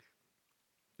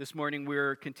This morning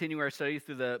we're continuing our study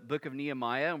through the book of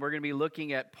Nehemiah, and we're going to be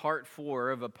looking at part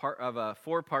 4 of a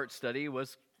four-part study. It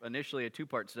was initially a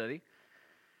two-part study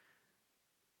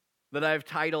that I've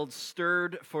titled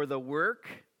 "Stirred for the Work."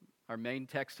 Our main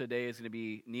text today is going to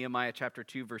be Nehemiah chapter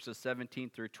 2, verses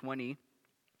 17 through 20.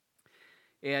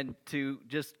 And to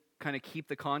just kind of keep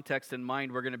the context in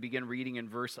mind, we're going to begin reading in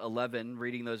verse 11,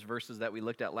 reading those verses that we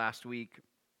looked at last week.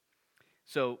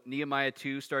 So Nehemiah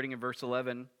 2, starting in verse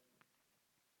 11.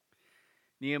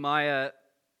 Nehemiah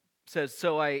says,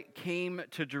 "So I came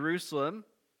to Jerusalem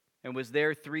and was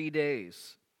there 3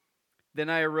 days. Then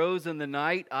I arose in the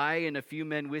night, I and a few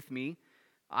men with me.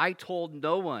 I told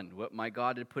no one what my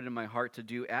God had put in my heart to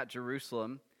do at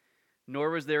Jerusalem, nor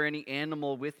was there any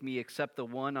animal with me except the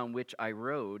one on which I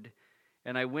rode.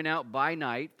 And I went out by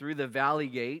night through the valley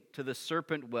gate to the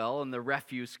serpent well and the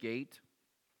refuse gate,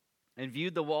 and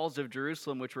viewed the walls of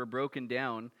Jerusalem which were broken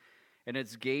down, and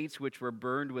its gates which were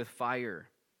burned with fire.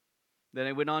 Then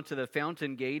I went on to the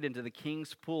fountain gate and to the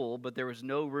king's pool, but there was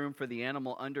no room for the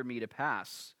animal under me to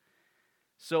pass.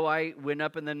 So I went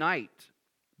up in the night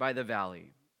by the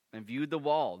valley and viewed the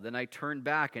wall. Then I turned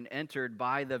back and entered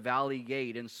by the valley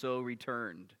gate, and so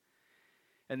returned.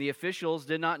 And the officials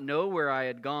did not know where I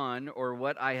had gone or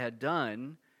what I had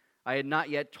done. I had not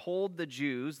yet told the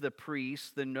Jews, the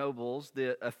priests, the nobles,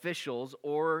 the officials,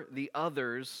 or the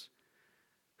others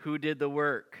who did the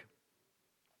work."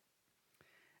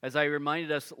 As I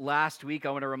reminded us last week, I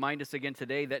want to remind us again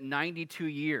today that 92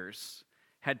 years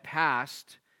had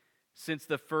passed since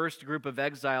the first group of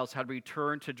exiles had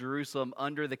returned to Jerusalem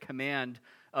under the command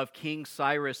of King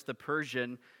Cyrus the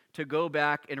Persian to go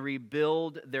back and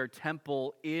rebuild their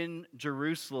temple in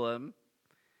Jerusalem.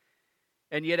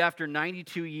 And yet after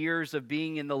 92 years of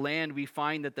being in the land, we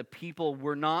find that the people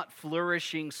were not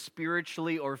flourishing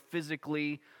spiritually or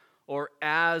physically or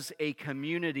as a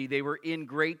community. They were in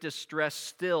great distress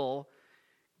still,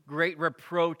 great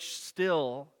reproach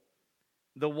still.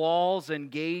 The walls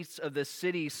and gates of the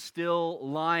city still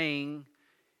lying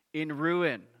in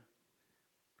ruin.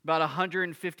 About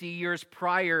 150 years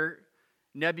prior,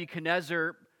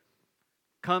 Nebuchadnezzar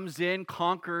comes in,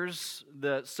 conquers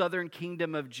the southern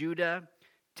kingdom of Judah,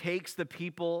 takes the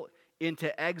people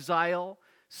into exile.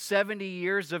 70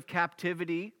 years of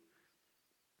captivity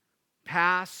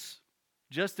pass,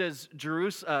 just as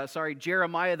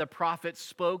Jeremiah the prophet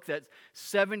spoke that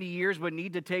 70 years would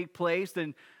need to take place,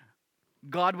 then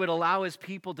God would allow his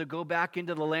people to go back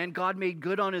into the land. God made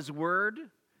good on his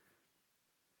word.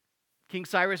 King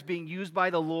Cyrus being used by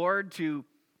the Lord to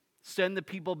send the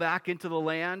people back into the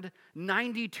land.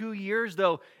 92 years,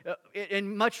 though,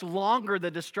 and much longer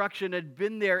the destruction had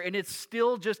been there, and it's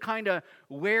still just kind of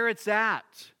where it's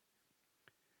at.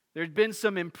 There'd been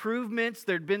some improvements,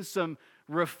 there'd been some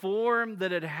reform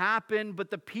that had happened, but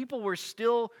the people were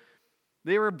still,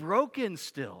 they were broken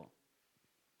still.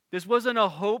 This wasn't a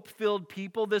hope-filled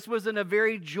people. This wasn't a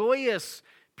very joyous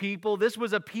people. This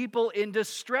was a people in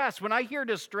distress. When I hear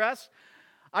distress,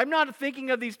 I'm not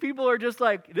thinking of these people who are just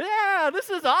like, yeah, this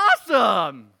is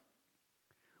awesome.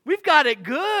 We've got it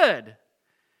good.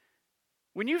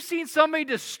 When you've seen somebody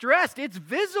distressed, it's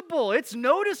visible, it's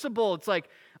noticeable, it's like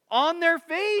on their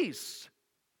face.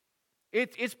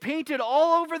 It's painted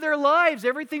all over their lives.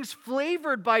 Everything's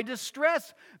flavored by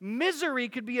distress. Misery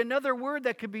could be another word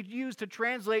that could be used to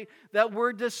translate that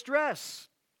word distress.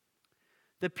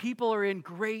 The people are in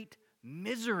great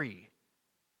misery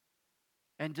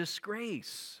and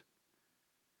disgrace.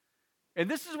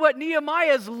 And this is what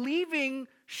Nehemiah is leaving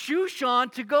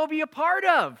Shushan to go be a part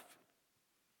of.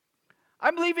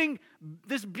 I'm leaving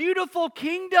this beautiful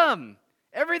kingdom.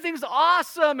 Everything's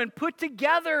awesome and put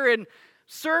together and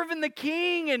serving the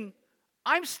king, and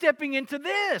I'm stepping into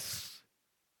this.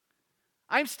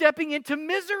 I'm stepping into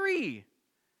misery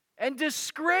and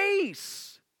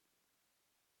disgrace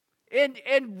and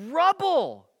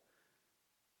rubble.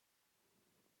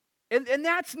 And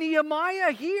that's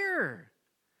Nehemiah here.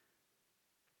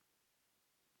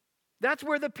 That's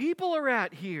where the people are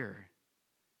at here.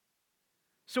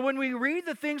 So when we read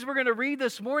the things we're going to read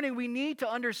this morning, we need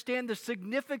to understand the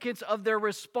significance of their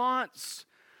response.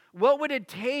 What would it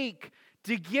take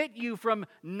to get you from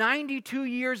 92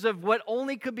 years of what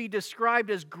only could be described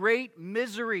as great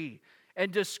misery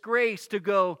and disgrace to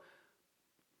go,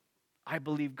 I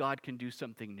believe God can do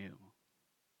something new.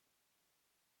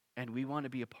 And we want to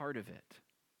be a part of it.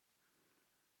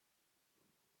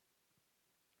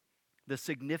 The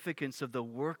significance of the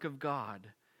work of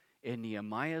God in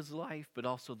Nehemiah's life, but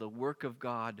also the work of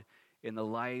God in the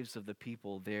lives of the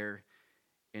people there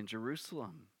in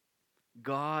Jerusalem.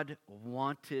 God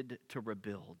wanted to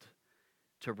rebuild,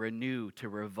 to renew, to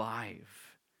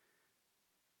revive.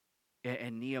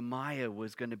 And Nehemiah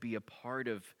was going to be a part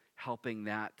of helping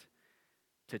that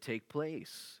to take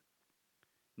place.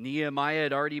 Nehemiah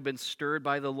had already been stirred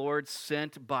by the Lord,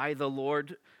 sent by the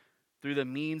Lord through the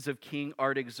means of King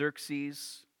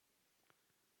Artaxerxes,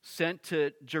 sent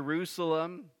to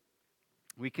Jerusalem.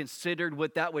 We considered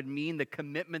what that would mean, the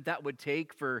commitment that would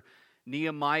take for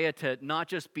Nehemiah to not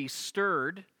just be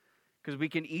stirred, because we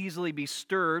can easily be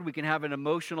stirred, we can have an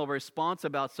emotional response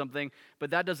about something,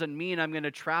 but that doesn't mean I'm going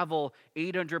to travel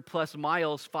 800 plus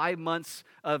miles, 5 months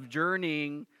of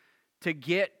journeying to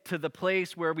get to the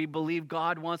place where we believe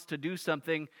God wants to do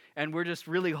something, and we're just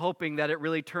really hoping that it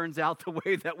really turns out the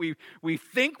way that we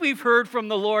think we've heard from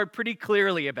the Lord pretty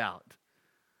clearly about.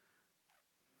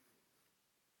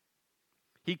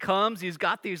 He comes, he's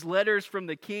got these letters from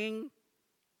the king.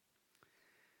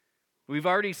 We've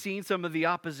already seen some of the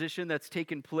opposition that's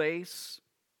taken place.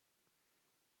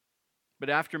 But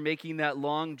after making that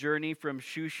long journey from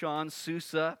Shushan,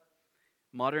 Susa,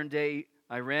 modern-day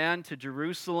Iran, to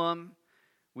Jerusalem,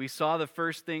 we saw the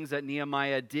first things that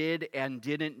Nehemiah did and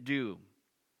didn't do.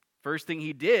 First thing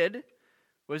he did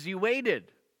was he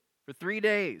waited for 3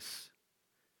 days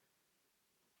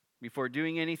before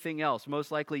doing anything else,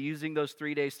 most likely using those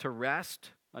 3 days to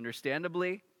rest,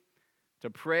 understandably, to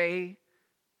pray,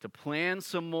 to plan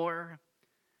some more.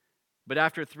 But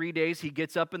after 3 days, he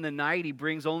gets up in the night. He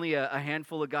brings only a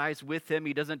handful of guys with him.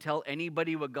 He doesn't tell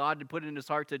anybody what God had put in his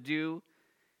heart to do.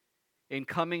 In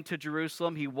coming to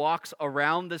Jerusalem, he walks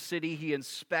around the city. He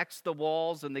inspects the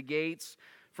walls and the gates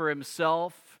for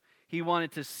himself. He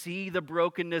wanted to see the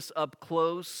brokenness up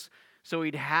close so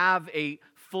he'd have a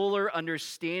fuller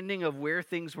understanding of where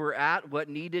things were at, what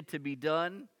needed to be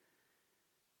done.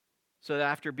 So that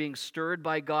after being stirred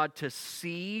by God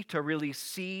to really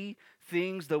see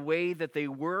things the way that they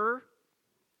were,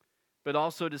 but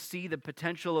also to see the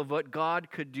potential of what God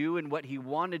could do and what he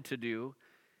wanted to do,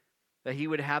 that he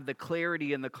would have the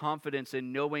clarity and the confidence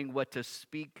in knowing what to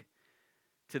speak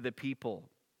to the people.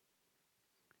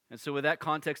 And so with that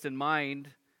context in mind,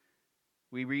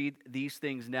 we read these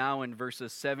things now in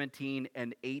verses 17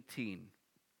 and 18.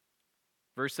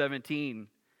 Verse 17,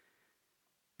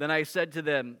 "Then I said to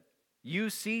them,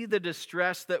 'You see the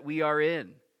distress that we are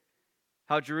in,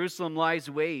 how Jerusalem lies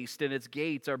waste and its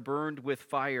gates are burned with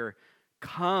fire.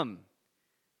 Come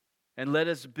and let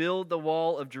us build the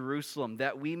wall of Jerusalem,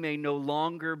 that we may no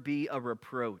longer be a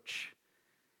reproach.'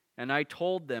 And I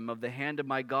told them of the hand of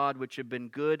my God which had been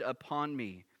good upon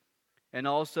me, and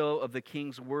also of the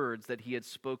king's words that he had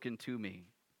spoken to me."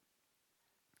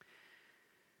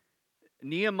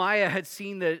 Nehemiah had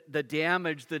seen the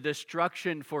damage, the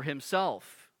destruction for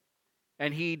himself.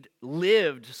 And he'd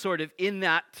lived sort of in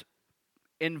that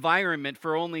environment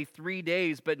for only 3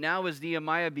 days. But now as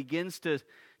Nehemiah begins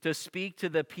to speak to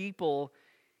the people,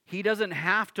 he doesn't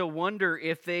have to wonder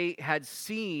if they had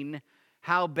seen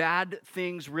how bad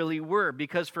things really were.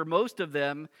 Because for most of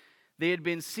them, they had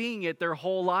been seeing it their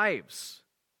whole lives.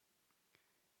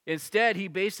 Instead, he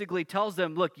basically tells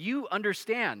them, look, you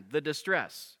understand the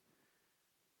distress.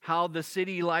 How the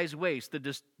city lies waste,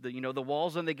 the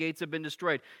walls and the gates have been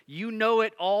destroyed. You know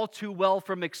it all too well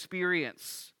from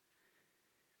experience.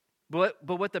 But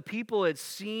what the people had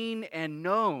seen and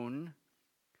known,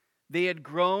 they had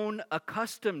grown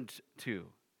accustomed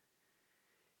to.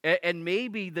 And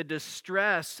maybe the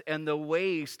distress and the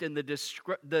waste and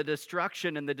the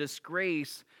destruction and the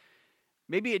disgrace,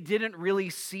 maybe it didn't really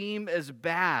seem as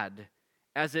bad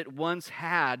as it once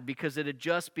had, because it had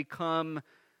just become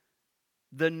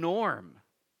the norm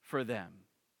for them.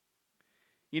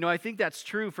 I think that's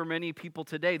true for many people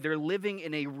today. They're living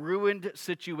in a ruined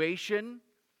situation.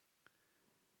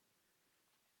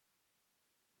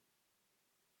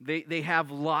 They have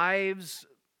lives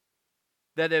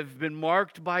that have been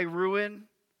marked by ruin.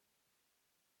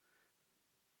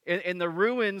 And the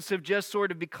ruins have just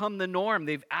sort of become the norm.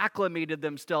 They've acclimated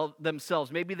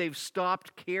themselves. Maybe they've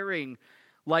stopped caring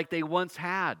like they once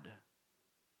had.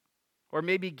 Or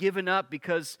maybe given up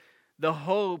because the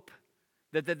hope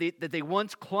that they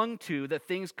once clung to, that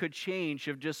things could change,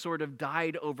 have just sort of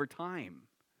died over time.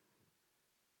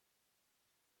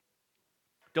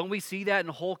 Don't we see that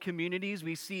in whole communities?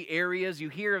 We see areas, you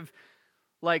hear of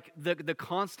like the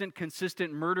constant,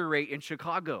 consistent murder rate in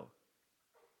Chicago.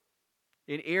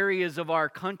 In areas of our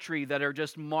country that are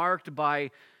just marked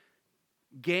by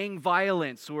gang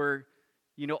violence or,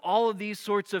 all of these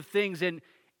sorts of things. And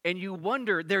you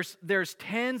wonder, there's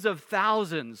tens of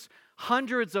thousands,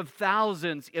 hundreds of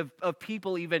thousands of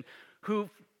people even who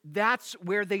that's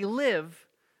where they live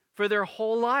for their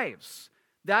whole lives.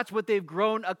 That's what they've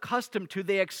grown accustomed to.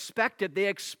 They expect it. They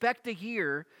expect to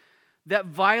hear that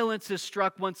violence is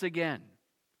struck once again.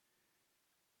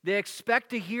 They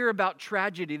expect to hear about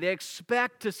tragedy. They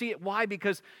expect to see it. Why?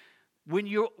 Because when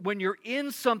you're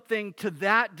in something to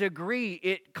that degree,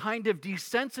 it kind of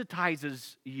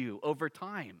desensitizes you over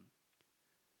time.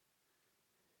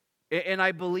 And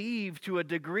I believe to a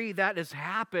degree that has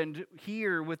happened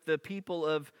here with the people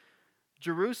of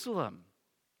Jerusalem.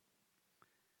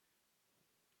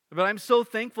 But I'm so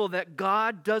thankful that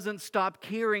God doesn't stop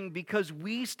caring because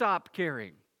we stop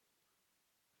caring.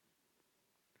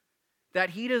 That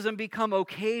He doesn't become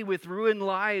okay with ruined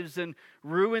lives and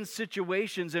ruined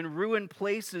situations and ruined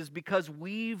places because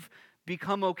we've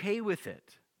become okay with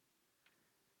it.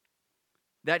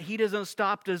 That He doesn't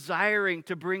stop desiring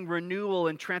to bring renewal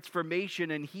and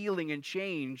transformation and healing and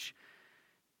change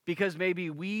because maybe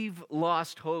we've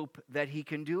lost hope that He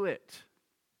can do it.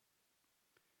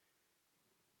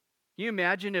 Can you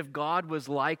imagine if God was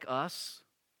like us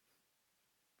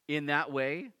in that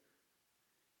way?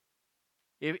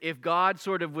 If God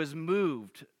sort of was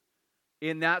moved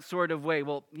in that sort of way,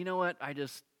 well, you know what? I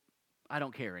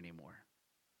don't care anymore.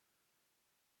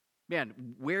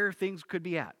 Man, where things could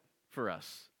be at for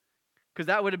us. Because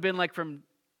that would have been like from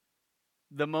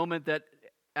the moment that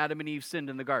Adam and Eve sinned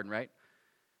in the garden, right?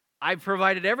 I've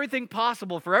provided everything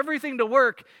possible for everything to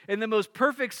work in the most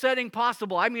perfect setting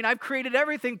possible. I mean, I've created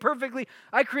everything perfectly.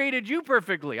 I created you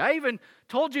perfectly. I even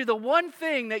told you the one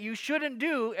thing that you shouldn't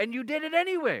do, and you did it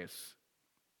anyways.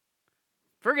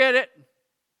 Forget it.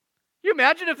 You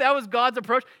imagine if that was God's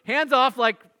approach? Hands off,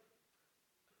 like,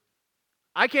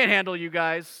 I can't handle you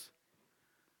guys.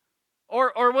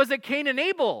 Or was it Cain and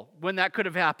Abel when that could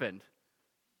have happened?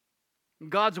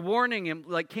 God's warning him,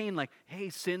 like Cain, like, hey,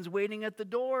 sin's waiting at the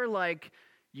door. Like,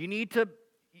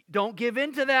 don't give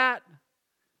in to that.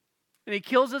 And he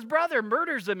kills his brother,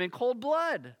 murders him in cold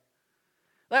blood.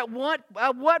 At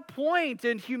what point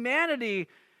in humanity,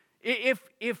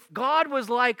 if God was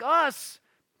like us,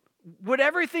 would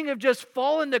everything have just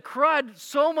fallen to crud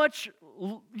so much,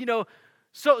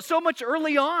 so much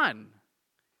early on?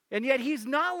 And yet He's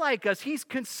not like us. He's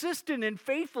consistent and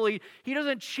faithful. He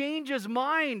doesn't change His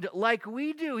mind like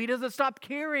we do. He doesn't stop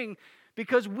caring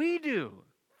because we do.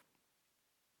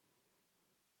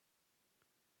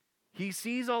 He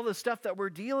sees all the stuff that we're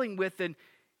dealing with, and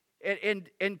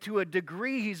to a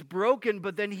degree He's broken,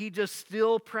 but then He just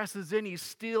still presses in. He's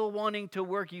still wanting to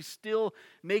work. He still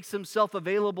makes Himself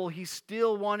available. He's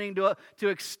still wanting to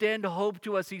extend hope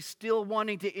to us. He's still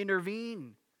wanting to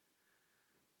intervene.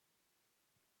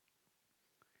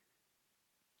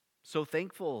 So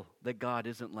thankful that God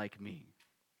isn't like me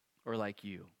or like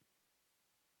you.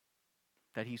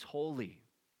 That He's holy.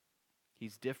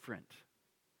 He's different.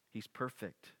 He's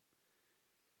perfect.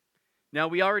 Now,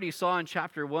 we already saw in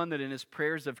chapter 1 that in his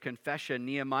prayers of confession,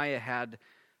 Nehemiah had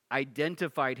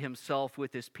identified himself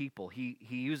with his people. He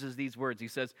uses these words. He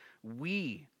says,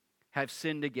 "We have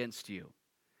sinned against you.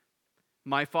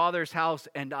 My father's house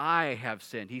and I have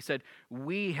sinned." He said,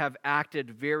 "We have acted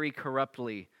very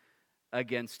corruptly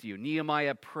against you."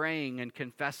 Nehemiah praying and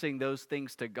confessing those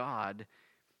things to God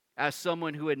as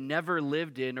someone who had never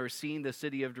lived in or seen the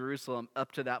city of Jerusalem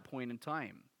up to that point in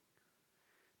time.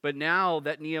 But now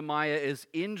that Nehemiah is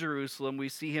in Jerusalem, we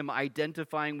see him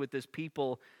identifying with his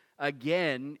people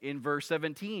again in verse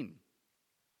 17.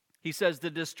 He says,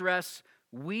 "The distress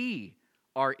we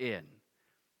are in,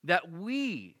 that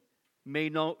we may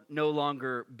no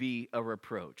longer be a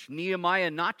reproach."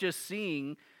 Nehemiah not just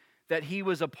seeing that he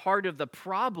was a part of the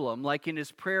problem, like in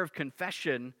his prayer of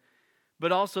confession,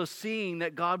 but also seeing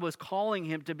that God was calling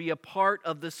him to be a part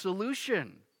of the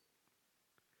solution.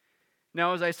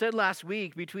 Now, as I said last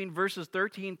week, between verses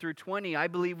 13 through 20, I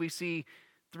believe we see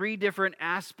three different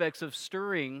aspects of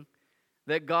stirring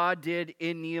that God did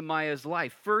in Nehemiah's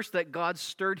life. First, that God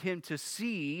stirred him to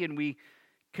see, and we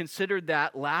considered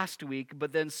that last week.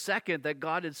 But then second, that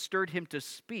God had stirred him to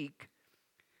speak.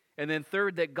 And then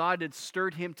third, that God had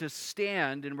stirred him to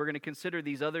stand, and we're going to consider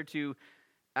these other two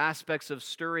aspects of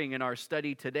stirring in our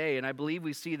study today. And I believe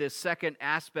we see this second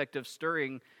aspect of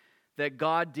stirring that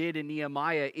God did in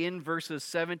Nehemiah in verses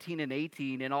 17 and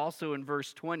 18, and also in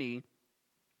verse 20,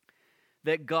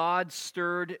 that God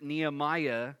stirred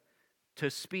Nehemiah to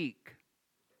speak.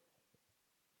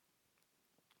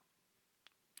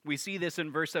 We see this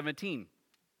in verse 17.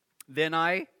 "Then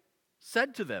I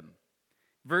said to them."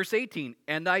 Verse 18,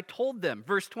 "And I told them."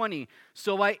 Verse 20,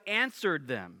 "So I answered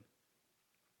them."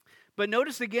 But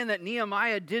notice again that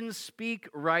Nehemiah didn't speak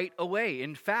right away.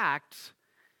 In fact,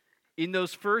 in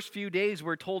those first few days,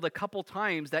 we're told a couple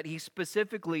times that he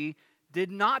specifically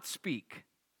did not speak.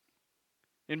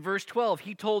 In verse 12,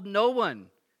 he told no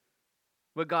one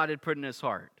what God had put in his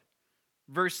heart.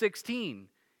 Verse 16,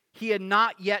 he had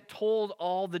not yet told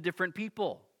all the different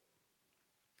people.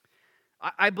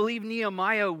 I believe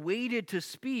Nehemiah waited to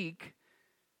speak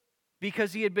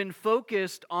because he had been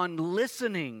focused on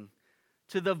listening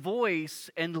to the voice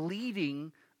and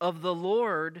leading of the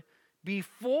Lord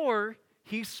before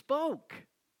he spoke.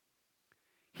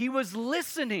 He was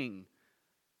listening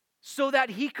so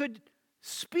that he could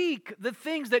speak the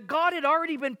things that God had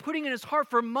already been putting in his heart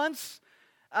for months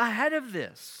ahead of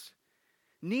this.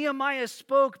 Nehemiah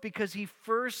spoke because he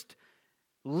first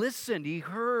listened. He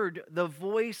heard the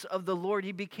voice of the Lord.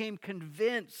 He became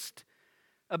convinced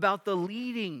about the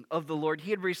leading of the Lord.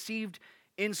 He had received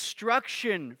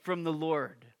instruction from the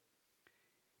Lord.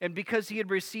 And because he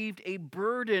had received a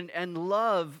burden and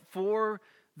love for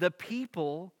the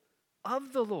people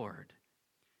of the Lord.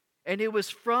 And it was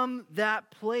from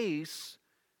that place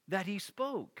that he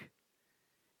spoke.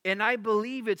 And I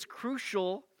believe it's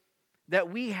crucial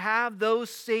that we have those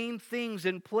same things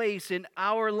in place in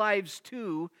our lives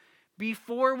too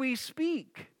before we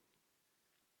speak.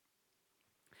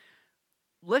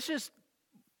 Let's just,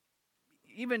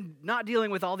 even not dealing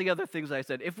with all the other things I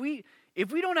said, if we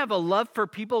don't have a love for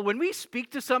people, when we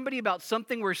speak to somebody about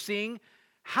something we're seeing,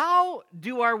 how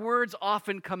do our words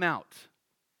often come out?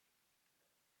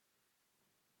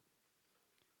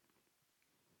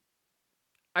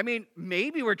 I mean,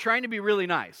 maybe we're trying to be really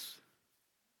nice.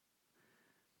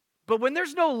 But when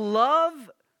there's no love,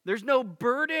 there's no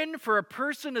burden for a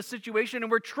person, a situation,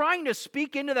 and we're trying to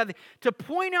speak into that, to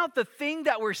point out the thing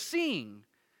that we're seeing,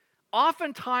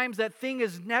 oftentimes that thing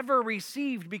is never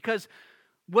received because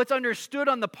what's understood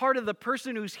on the part of the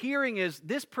person who's hearing is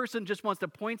this person just wants to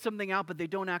point something out, but they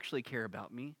don't actually care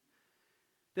about me.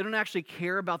 They don't actually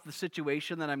care about the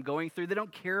situation that I'm going through. They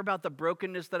don't care about the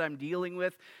brokenness that I'm dealing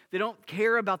with. They don't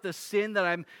care about the sin that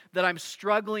I'm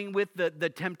struggling with, the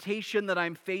temptation that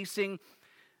I'm facing.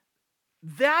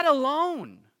 That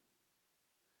alone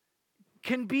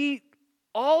can be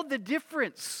all the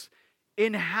difference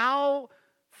in how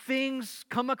things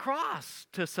come across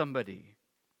to somebody.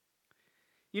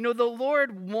 You know, the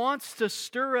Lord wants to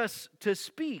stir us to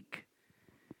speak.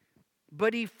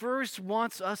 But he first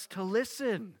wants us to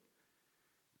listen,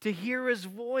 to hear his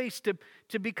voice,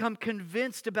 to become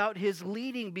convinced about his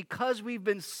leading because we've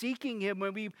been seeking him,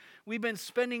 when we've been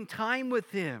spending time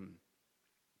with him,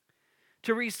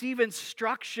 to receive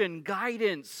instruction,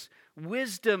 guidance,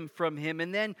 wisdom from him,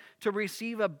 and then to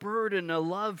receive a burden, a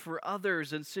love for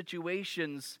others and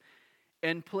situations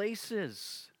and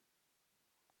places.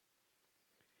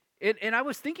 And I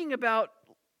was thinking about,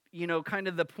 you know, kind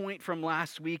of the point from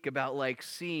last week about like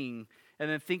seeing, and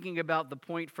then thinking about the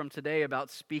point from today about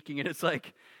speaking. And it's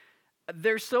like,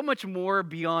 there's so much more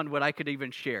beyond what I could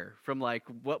even share from like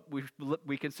what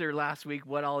we considered last week,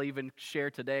 what I'll even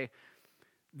share today,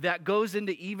 that goes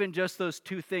into even just those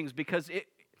two things. Because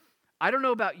I don't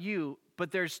know about you,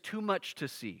 but there's too much to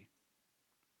see.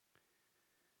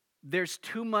 There's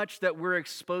too much that we're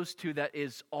exposed to that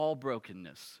is all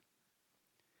brokenness,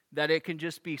 that it can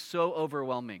just be so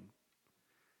overwhelming.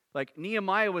 Like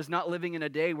Nehemiah was not living in a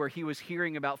day where he was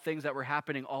hearing about things that were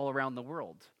happening all around the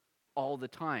world, all the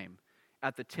time,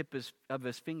 at the tip of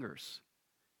his fingers.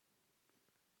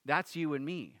 That's you and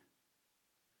me.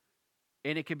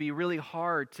 And it can be really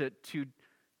hard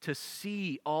to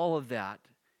see all of that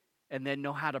and then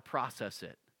know how to process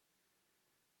it.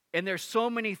 And there's so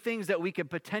many things that we could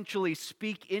potentially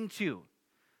speak into.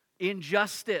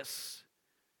 Injustice,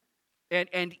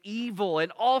 and evil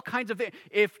and all kinds of things.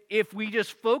 If we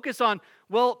just focus on,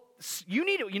 well, you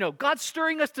need to, you know, God's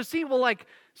stirring us to see. Well, like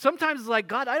sometimes it's like,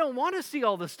 God, I don't want to see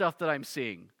all the stuff that I'm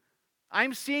seeing.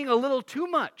 I'm seeing a little too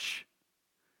much.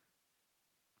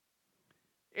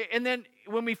 And then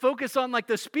when we focus on like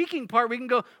the speaking part, we can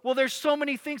go, well, there's so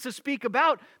many things to speak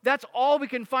about. That's all we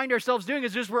can find ourselves doing,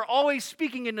 is just we're always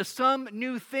speaking into some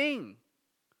new thing.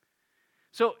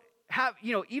 So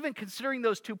even considering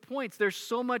those 2 points, there's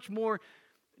so much more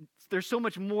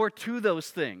to those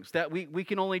things that we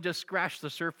can only just scratch the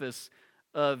surface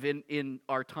of in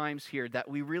our times here, that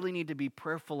we really need to be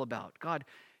prayerful about. God,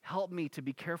 help me to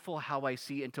be careful how I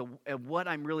see and what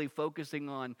I'm really focusing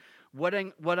on, what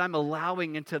I'm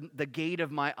allowing into the gate of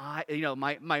my eye,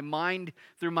 my mind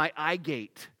through my eye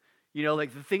gate.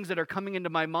 Like the things that are coming into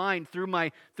my mind through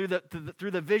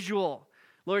the visual.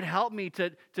 Lord, help me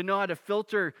to know how to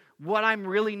filter what I'm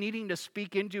really needing to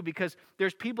speak into, because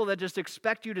there's people that just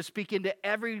expect you to speak into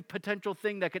every potential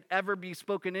thing that could ever be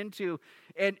spoken into.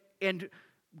 And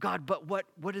God, but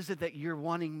what is it that you're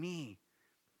wanting me?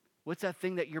 What's that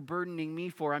thing that you're burdening me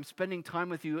for? I'm spending time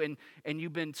with you, and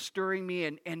you've been stirring me,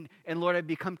 and Lord, I've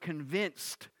become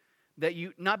convinced that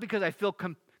you, not because I feel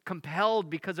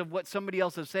compelled because of what somebody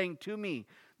else is saying to me,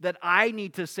 that I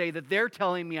need to say, that they're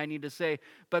telling me I need to say.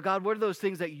 But God, what are those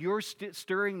things that you're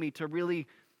stirring me to really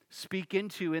speak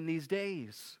into in these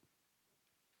days?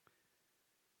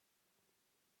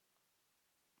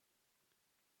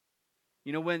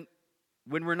 You know, when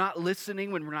we're not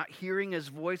listening, when we're not hearing His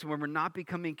voice, when we're not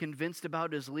becoming convinced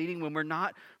about His leading, when we're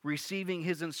not receiving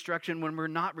His instruction, when we're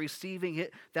not receiving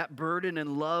that burden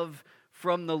and love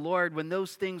from the Lord, when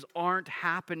those things aren't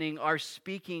happening, our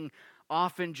speaking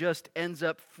often just ends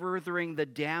up furthering the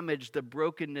damage, the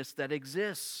brokenness that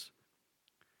exists.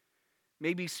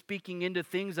 Maybe speaking into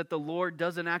things that the Lord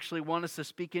doesn't actually want us to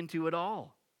speak into at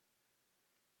all.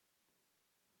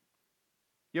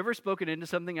 You ever spoken into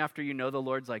something after you know the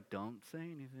Lord's like, don't say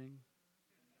anything?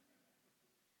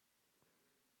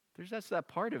 That's that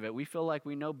part of it. We feel like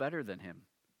we know better than Him.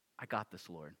 I got this,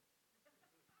 Lord.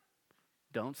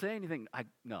 Don't say anything.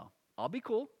 No, I'll be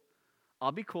cool.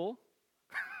 I'll be cool.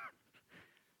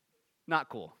 Not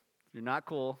cool. You're not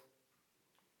cool.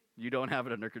 You don't have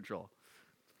it under control.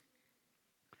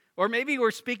 Or maybe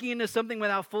we're speaking into something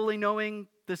without fully knowing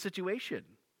the situation.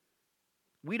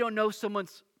 We don't know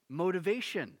someone's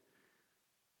motivation.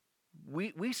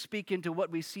 We speak into what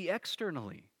we see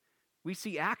externally. We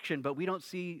see action, but we don't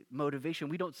see motivation.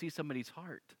 We don't see somebody's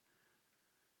heart.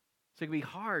 So it can be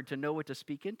hard to know what to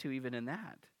speak into even in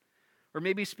that. Or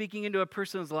maybe speaking into a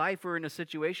person's life or in a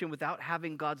situation without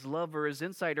having God's love or His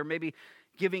insight, or maybe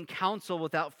giving counsel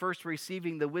without first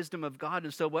receiving the wisdom of God.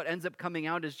 And so what ends up coming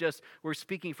out is just we're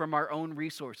speaking from our own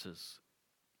resources.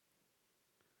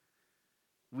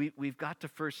 We've got to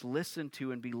first listen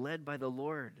to and be led by the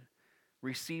Lord.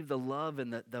 Receive the love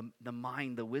and the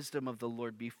mind, the wisdom of the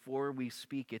Lord before we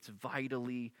speak. It's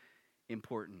vitally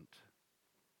important.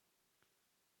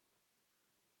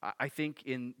 I think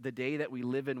in the day that we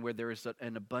live in, where there is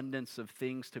an abundance of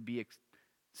things to be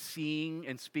seeing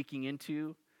and speaking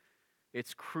into,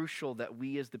 it's crucial that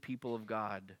we as the people of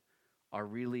God are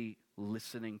really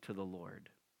listening to the Lord.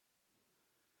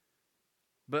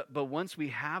 But once we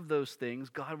have those things,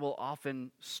 God will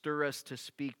often stir us to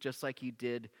speak just like He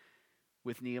did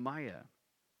with Nehemiah.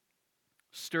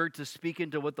 Stirred to speak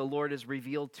into what the Lord has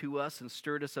revealed to us and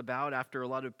stirred us about after a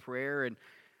lot of prayer and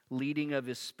leading of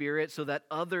His Spirit, so that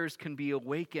others can be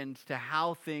awakened to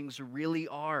how things really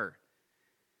are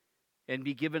and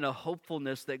be given a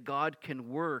hopefulness that God can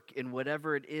work in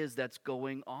whatever it is that's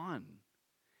going on.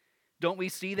 Don't we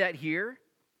see that here?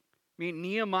 I mean,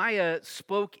 Nehemiah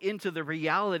spoke into the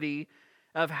reality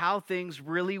of how things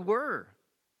really were.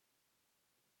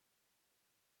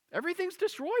 Everything's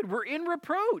destroyed. We're in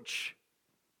reproach.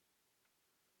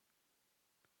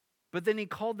 But then he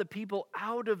called the people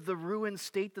out of the ruined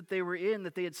state that they were in,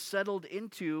 that they had settled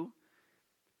into,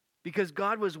 because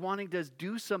God was wanting to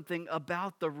do something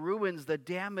about the ruins, the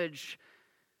damage,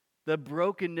 the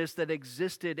brokenness that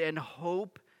existed, and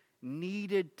hope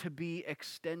needed to be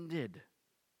extended.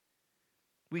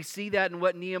 We see that in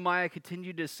what Nehemiah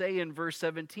continued to say in verse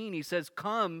 17. He says,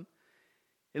 "Come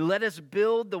and let us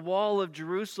build the wall of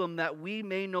Jerusalem, that we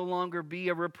may no longer be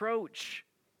a reproach."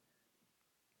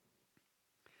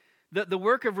 The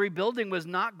work of rebuilding was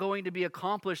not going to be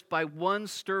accomplished by one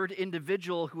stirred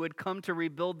individual who had come to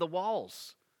rebuild the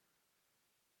walls.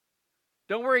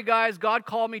 Don't worry, guys. God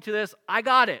called me to this. I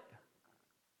got it.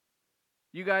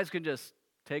 You guys can just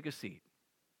take a seat.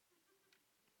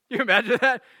 You imagine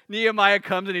that? Nehemiah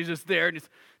comes and he's just there and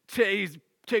he's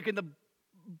taking the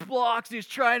blocks. He's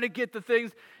trying to get the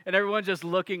things. And everyone's just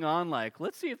looking on like,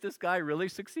 let's see if this guy really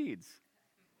succeeds.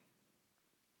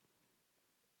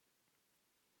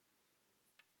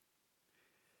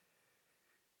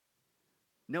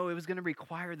 No, it was going to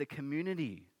require the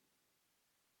community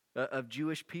of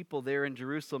Jewish people there in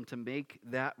Jerusalem to make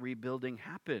that rebuilding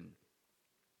happen.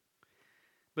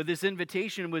 But this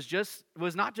invitation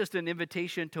was not just an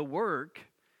invitation to work.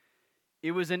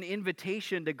 It was an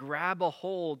invitation to grab a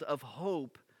hold of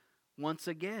hope once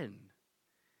again.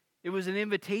 It was an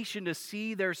invitation to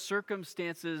see their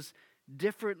circumstances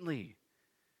differently,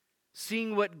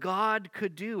 seeing what God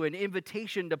could do, an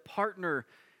invitation to partner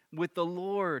with the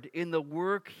Lord in the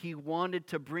work He wanted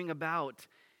to bring about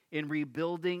in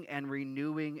rebuilding and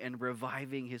renewing and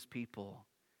reviving His people.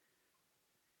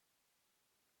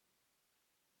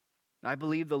 I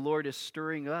believe the Lord is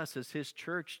stirring us as His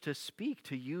church to speak,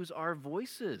 to use our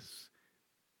voices,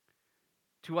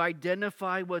 to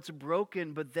identify what's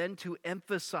broken, but then to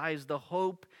emphasize the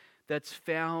hope that's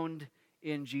found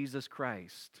in Jesus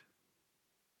Christ.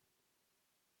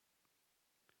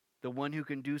 The one who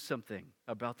can do something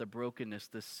about the brokenness,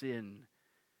 the sin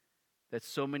that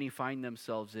so many find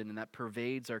themselves in and that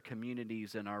pervades our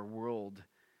communities and our world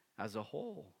as a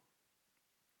whole.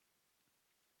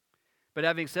 But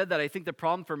having said that, I think the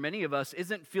problem for many of us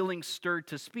isn't feeling stirred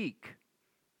to speak.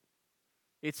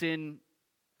 It's in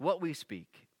what we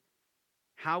speak,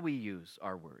 how we use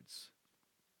our words.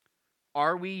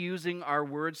 Are we using our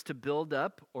words to build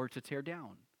up or to tear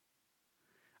down?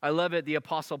 I love it. The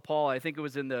Apostle Paul, I think it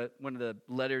was in one of the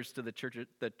letters to the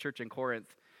church in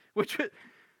Corinth, which,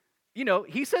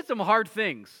 he said some hard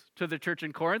things to the church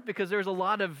in Corinth because there's a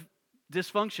lot of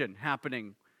dysfunction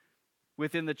happening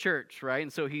within the church, right?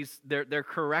 And so they're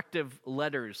corrective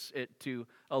letters to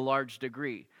a large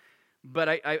degree. But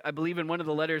I believe in one of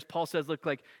the letters, Paul says, look,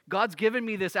 like, God's given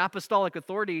me this apostolic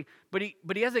authority, but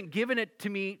he hasn't given it to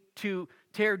me to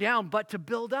tear down, but to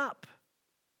build up.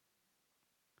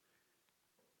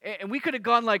 And we could have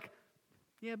gone like,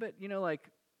 yeah, but,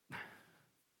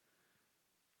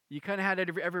 you kind of had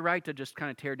every right to just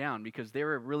kind of tear down because they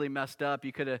were really messed up.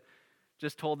 You could have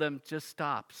just told them, just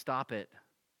stop it.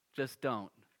 Just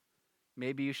don't.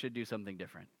 Maybe you should do something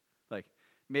different. Like,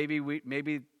 maybe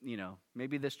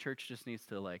this church just needs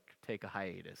to take a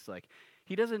hiatus. Like,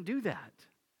 he doesn't do that.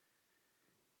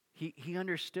 He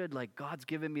understood, like, God's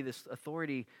given me this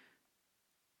authority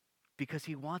because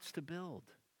he wants to build.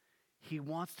 He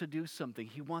wants to do something.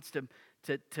 He wants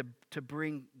to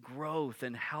bring growth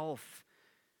and health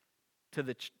to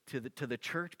the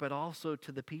church, but also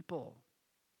to the people.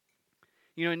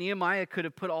 Nehemiah could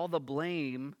have put all the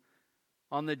blame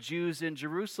on the Jews in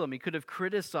Jerusalem. He could have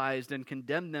criticized and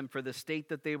condemned them for the state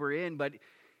that they were in, but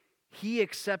he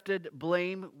accepted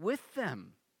blame with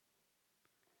them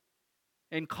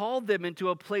and called them into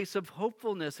a place of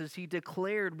hopefulness as he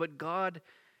declared what God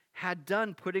had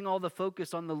done, putting all the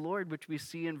focus on the Lord, which we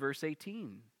see in verse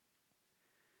 18.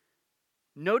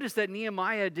 Notice that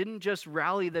Nehemiah didn't just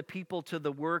rally the people to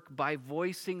the work by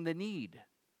voicing the need,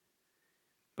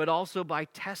 but also by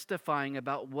testifying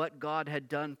about what God had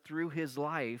done through his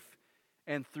life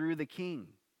and through the king.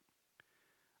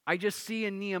 I just see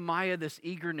in Nehemiah this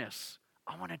eagerness.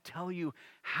 I want to tell you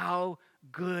how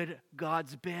good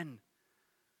God's been.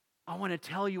 I want to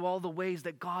tell you all the ways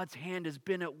that God's hand has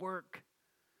been at work.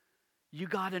 You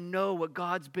got to know what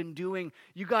God's been doing.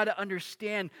 You got to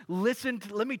understand.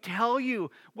 Let me tell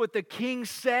you what the king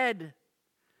said.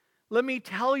 Let me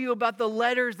tell you about the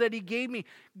letters that he gave me.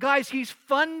 Guys, he's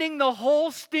funding the whole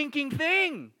stinking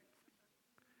thing.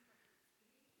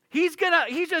 He's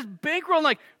just bankrolling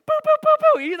like, boo, boo, boo,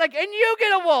 boo. He's like, and you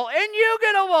get a wall, and you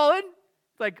get a wall. And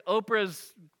it's like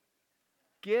Oprah's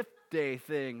gift day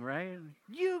thing, right?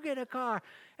 You get a car,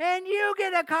 and you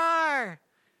get a car.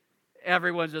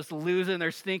 Everyone's just losing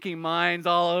their stinking minds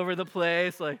all over the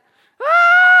place. Like,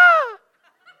 ah!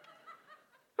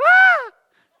 Ah!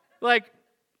 Like,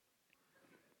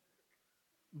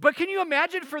 but can you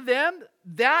imagine for them,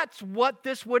 that's what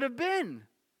this would have been?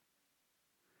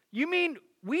 You mean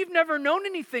we've never known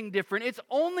anything different? It's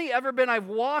only ever been I've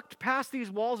walked past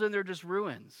these walls and they're just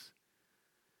ruins.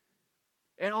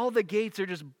 And all the gates are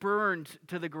just burned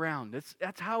to the ground.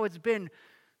 That's how it's been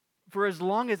for as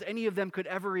long as any of them could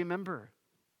ever remember.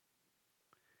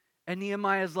 And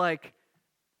Nehemiah's like,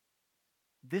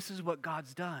 this is what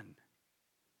God's done.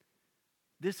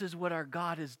 This is what our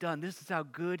God has done. This is how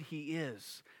good he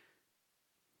is.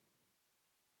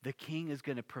 The king is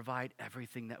going to provide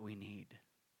everything that we need.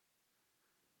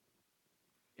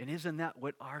 And isn't that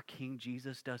what our King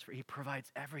Jesus does? He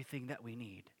provides everything that we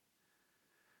need.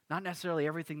 Not necessarily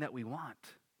everything that we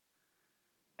want.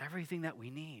 Everything that we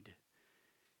need.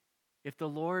 If the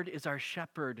Lord is our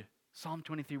shepherd, Psalm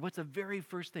 23, what's the very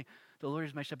first thing? The Lord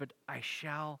is my shepherd, I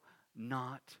shall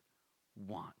not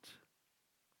want.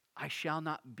 I shall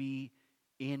not be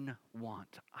in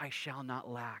want. I shall not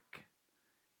lack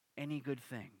any good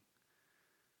thing.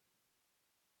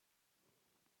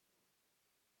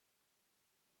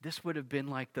 This would have been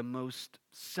like the most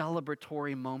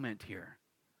celebratory moment here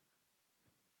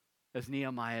as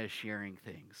Nehemiah is sharing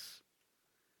things.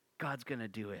 God's going to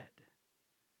do it.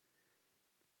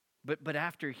 But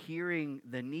after hearing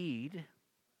the need,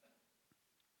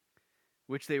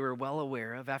 which they were well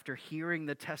aware of, after hearing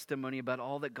the testimony about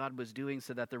all that God was doing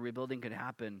so that the rebuilding could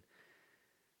happen,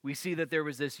 we see that there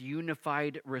was this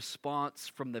unified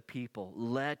response from the people.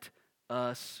 Let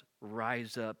us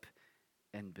rise up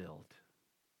and build.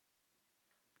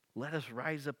 Let us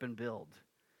rise up and build.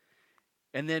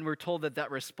 And then we're told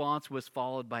that response was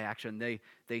followed by action.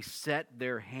 They set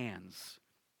their hands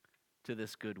to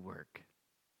this good work.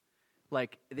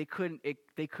 Like they couldn't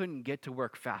get to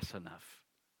work fast enough.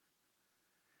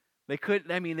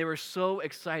 They were so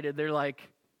excited. They're like,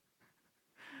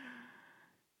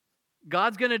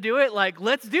 God's going to do it. Like,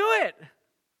 let's do it.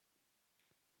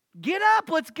 Get up.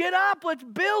 Let's get up. Let's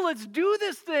build. Let's do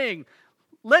this thing.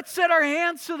 let's set our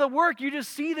hands to the work. You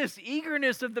just see this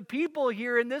eagerness of the people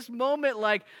here in this moment.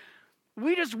 Like,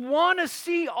 we just want to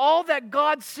see all that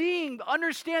God's seeing.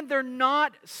 Understand they're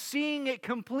not seeing it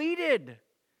completed.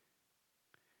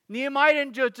 Nehemiah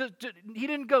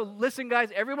didn't go, listen, guys,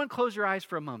 everyone close your eyes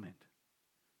for a moment.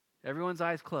 Everyone's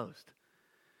eyes closed.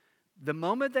 The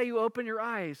moment that you open your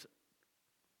eyes,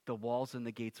 the walls and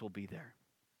the gates will be there.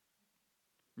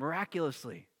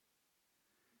 Miraculously.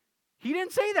 He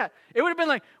didn't say that. It would have been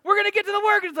like, we're going to get to the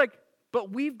work. It's like,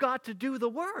 but we've got to do the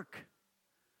work.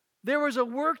 There was a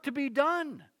work to be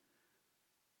done.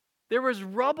 There was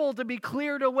rubble to be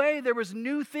cleared away. There was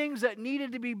new things that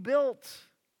needed to be built.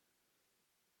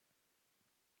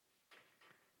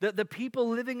 The people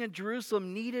living in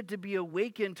Jerusalem needed to be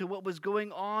awakened to what was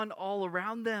going on all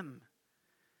around them.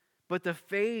 But the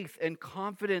faith and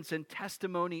confidence and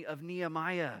testimony of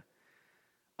Nehemiah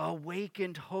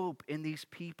awakened hope in these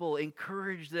people,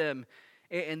 encouraged them,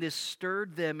 and this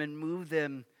stirred them and moved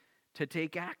them to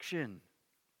take action.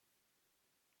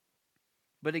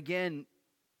 But again,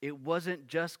 it wasn't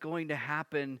just going to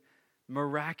happen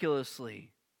miraculously,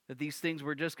 that these things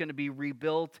were just going to be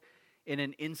rebuilt in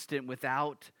an instant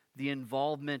without the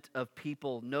involvement of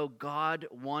people. No, God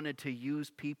wanted to use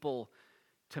people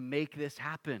to make this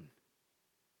happen.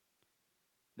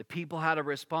 The people had a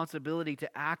responsibility to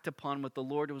act upon what the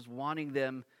Lord was wanting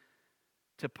them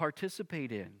to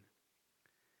participate in.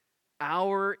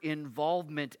 Our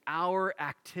involvement, our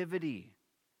activity,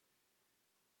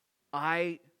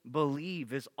 I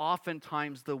believe, is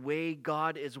oftentimes the way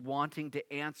God is wanting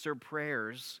to answer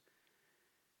prayers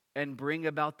and bring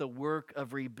about the work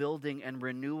of rebuilding and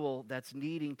renewal that's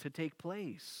needing to take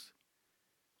place.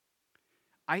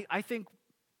 I think,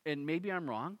 and maybe I'm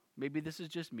wrong, maybe this is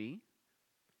just me,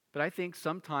 but I think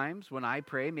sometimes when I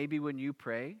pray, maybe when you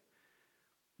pray,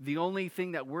 the only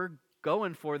thing that we're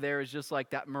going for there is just like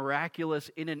that miraculous,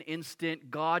 in an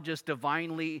instant, God just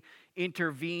divinely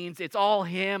intervenes. It's all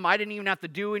Him. I didn't even have to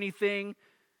do anything.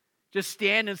 Just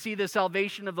stand and see the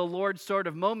salvation of the Lord sort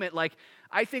of moment. Like,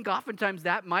 I think oftentimes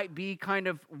that might be kind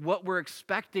of what we're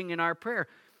expecting in our prayer.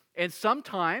 And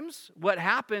sometimes what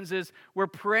happens is we're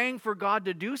praying for God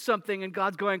to do something and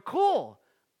God's going, cool,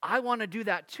 I want to do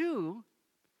that too.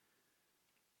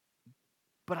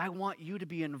 But I want you to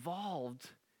be involved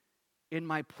in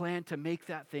my plan to make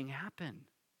that thing happen.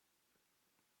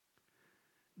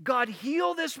 God,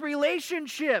 heal this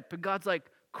relationship. And God's like,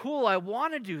 cool, I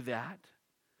want to do that.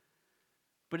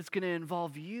 But it's going to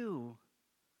involve you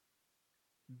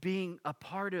being a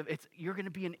part of it. You're going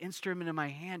to be an instrument in my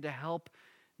hand to help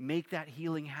make that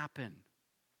healing happen.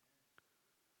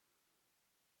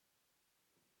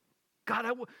 God,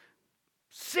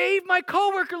 save my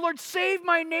coworker, Lord, save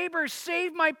my neighbors,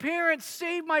 save my parents,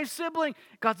 save my sibling.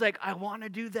 God's like, I want to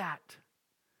do that.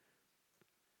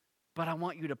 But I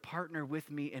want you to partner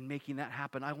with me in making that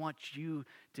happen. I want you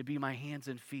to be my hands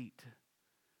and feet,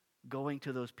 going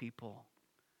to those people,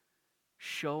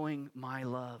 showing my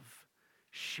love,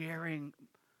 sharing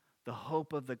the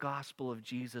hope of the gospel of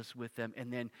Jesus with them,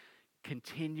 and then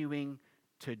continuing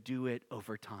to do it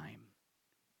over time,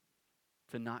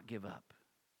 to not give up.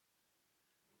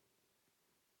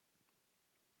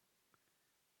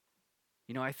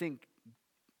 You know, I think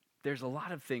there's a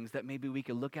lot of things that maybe we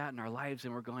could look at in our lives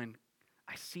and we're going,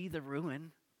 I see the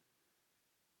ruin.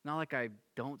 Not like I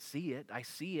don't see it. I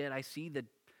see it. I see the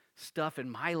stuff in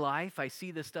my life. I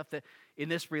see the stuff that in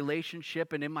this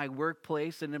relationship and in my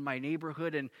workplace and in my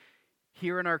neighborhood and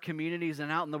here in our communities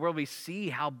and out in the world. We see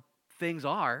how things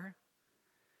are.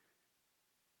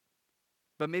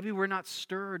 But maybe we're not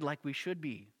stirred like we should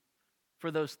be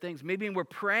for those things. Maybe we're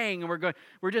praying and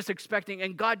we're just expecting,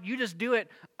 and God, you just do it.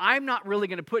 I'm not really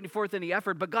going to put forth any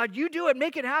effort, but God, you do it.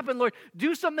 Make it happen, Lord.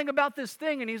 Do something about this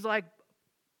thing. And He's like,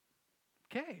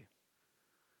 okay,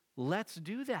 let's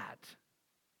do that.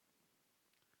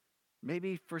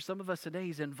 Maybe for some of us today,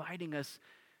 He's inviting us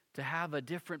to have a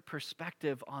different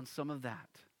perspective on some of that.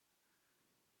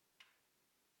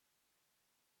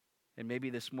 And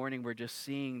maybe this morning we're just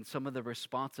seeing some of the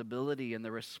responsibility and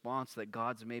the response that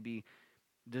God's maybe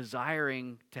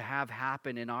desiring to have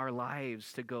happen in our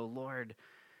lives, to go, Lord,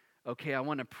 okay, I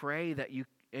want to pray that you,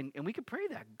 and we can pray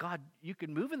that. God, you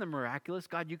can move in the miraculous.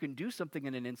 God, you can do something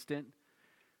in an instant.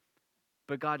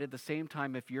 But God, at the same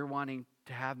time, if you're wanting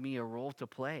to have me a role to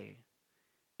play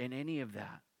in any of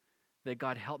that, that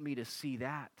God help me to see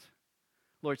that.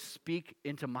 Lord, speak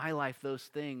into my life those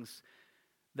things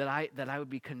that I would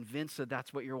be convinced that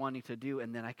that's what you're wanting to do,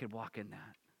 and then I could walk in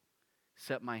that.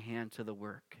 Set my hand to the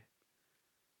work.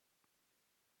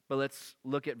 But let's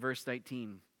look at verse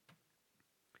 19.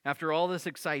 After all this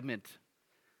excitement,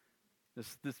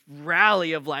 This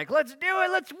rally of like, let's do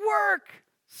it, let's work,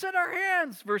 set our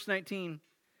hands. Verse 19.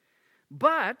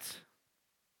 But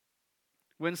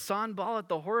when Sanballat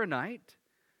the Horonite,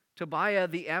 Tobiah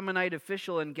the Ammonite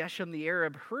official, and Geshem the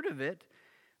Arab heard of it,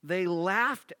 they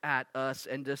laughed at us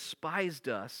and despised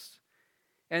us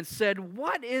and said,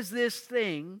 "What is this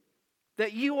thing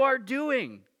that you are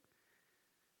doing?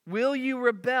 Will you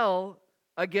rebel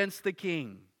against the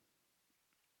king?"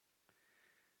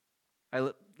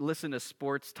 I listen to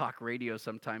sports talk radio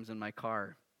sometimes in my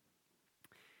car.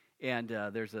 And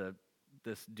there's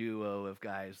this duo of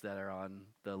guys that are on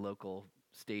the local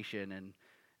station, and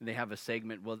they have a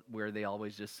segment where they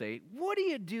always just say, "What are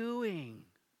you doing?"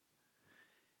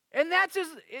 And that's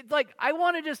just, it's like, I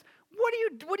want to just, what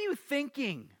are you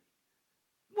thinking?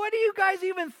 What are you guys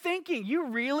even thinking? You're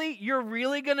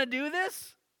really going to do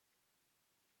this?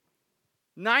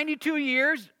 92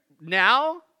 years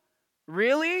now?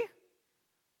 Really?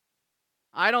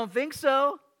 I don't think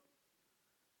so.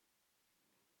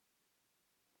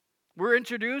 We were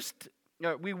introduced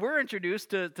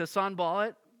to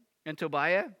Sanballat and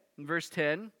Tobiah in verse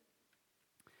 10.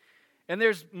 And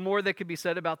there's more that could be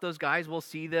said about those guys. We'll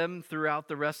see them throughout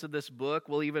the rest of this book.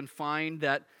 We'll even find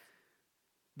that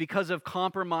because of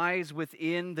compromise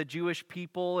within the Jewish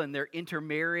people and their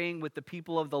intermarrying with the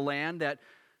people of the land, that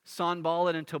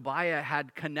Sanballat and Tobiah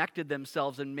had connected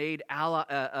themselves and made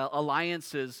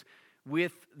alliances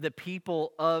with the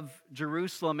people of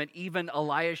Jerusalem. And even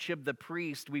Eliashib the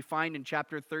priest, we find in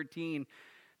chapter 13,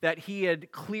 that he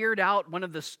had cleared out one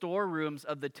of the storerooms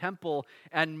of the temple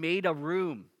and made a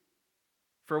room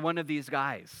for one of these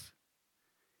guys.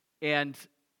 And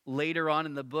later on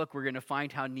in the book, we're going to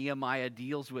find how Nehemiah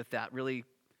deals with that really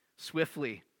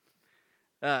swiftly.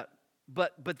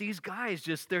 But these guys,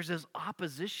 just, there's this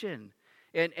opposition,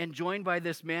 and joined by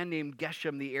this man named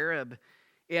Geshem the Arab.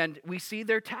 And we see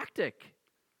their tactic.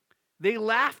 They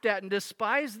laughed at and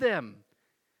despised them.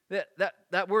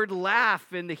 That word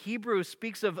laugh in the Hebrew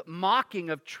speaks of mocking,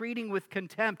 of treating with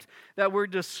contempt. That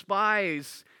word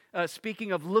despise,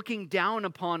 speaking of looking down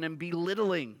upon and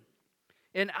belittling.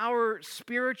 And our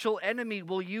spiritual enemy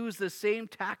will use the same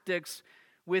tactics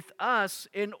with us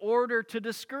in order to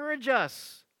discourage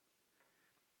us,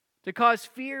 to cause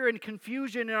fear and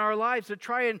confusion in our lives, to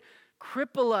try and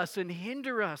cripple us and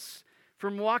hinder us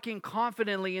from walking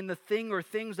confidently in the thing or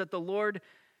things that the Lord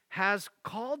has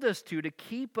called us to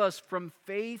keep us from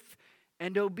faith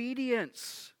and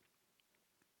obedience.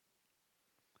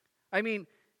 I mean,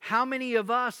 how many of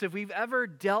us, if we've ever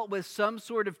dealt with some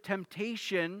sort of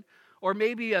temptation or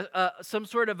maybe some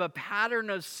sort of a pattern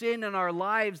of sin in our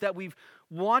lives that we've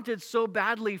wanted so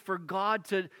badly for God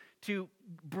to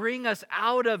bring us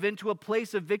out of into a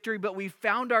place of victory, but we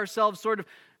found ourselves sort of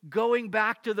going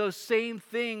back to those same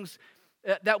things,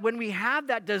 that when we have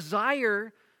that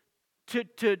desire to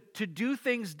do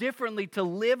things differently, to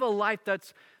live a life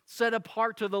that's set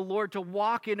apart to the Lord, to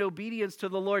walk in obedience to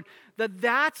the Lord,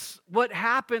 that's what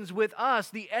happens with us.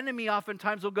 The enemy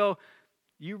oftentimes will go,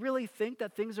 "You really think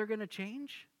that things are going to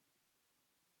change?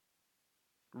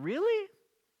 Really?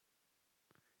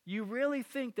 You really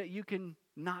think that you can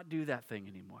not do that thing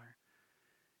anymore?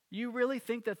 You really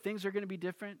think that things are going to be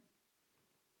different?"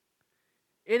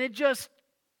 And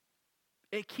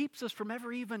it keeps us from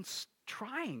ever even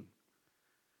trying.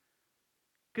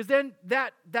 Because then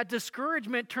that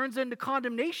discouragement turns into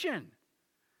condemnation.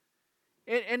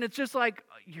 And it's just like,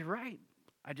 you're right.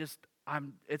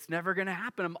 It's never going to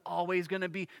happen. I'm always going to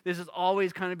be, this is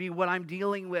always going to be what I'm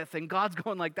dealing with. And God's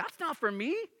going like, that's not for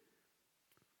me.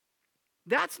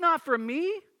 That's not for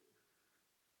me.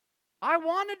 I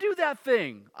want to do that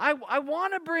thing. I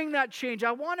want to bring that change.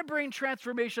 I want to bring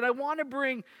transformation. I want to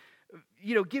bring,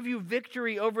 give you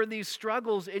victory over these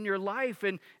struggles in your life.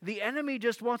 And the enemy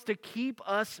just wants to keep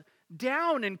us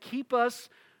down and keep us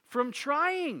from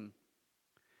trying.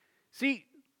 See,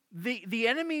 the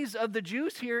enemies of the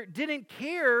Jews here didn't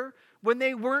care when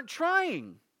they weren't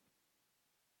trying.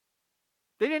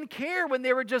 They didn't care when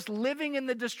they were just living in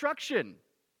the destruction.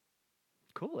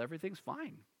 Cool, everything's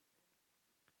fine.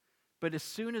 But as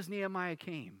soon as Nehemiah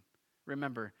came,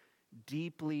 remember,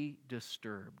 deeply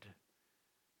disturbed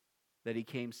that he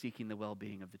came seeking the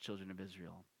well-being of the children of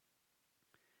Israel.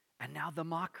 And now the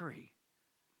mockery.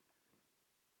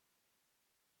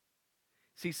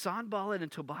 See, Sanballat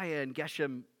and Tobiah and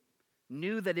Geshem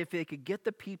knew that if they could get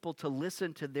the people to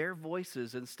listen to their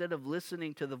voices instead of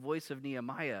listening to the voice of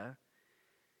Nehemiah,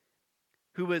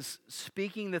 who was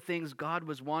speaking the things God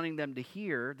was wanting them to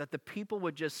hear, that the people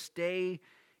would just stay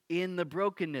in the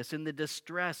brokenness, in the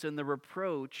distress, in the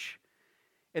reproach,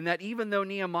 And that even though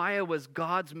Nehemiah was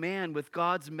God's man with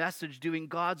God's message, doing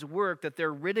God's work, that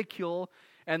their ridicule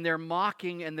and their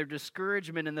mocking and their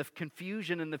discouragement and the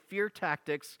confusion and the fear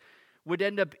tactics would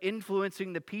end up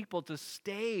influencing the people to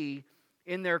stay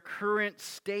in their current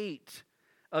state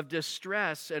of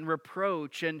distress and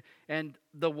reproach and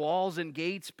the walls and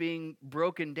gates being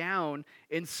broken down,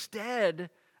 instead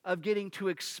of getting to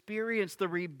experience the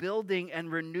rebuilding and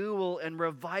renewal and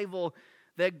revival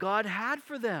that God had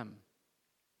for them.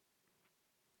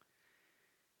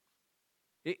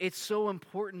 It's so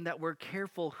important that we're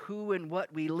careful who and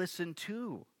what we listen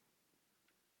to,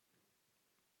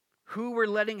 who we're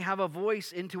letting have a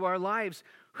voice into our lives,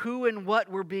 who and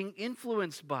what we're being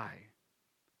influenced by.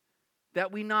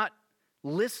 That we not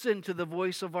listen to the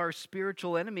voice of our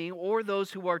spiritual enemy or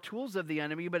those who are tools of the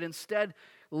enemy, but instead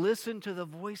listen to the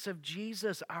voice of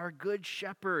Jesus, our good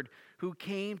shepherd, who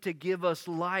came to give us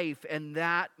life and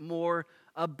that more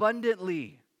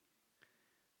abundantly.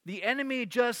 The enemy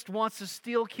just wants to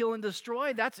steal, kill, and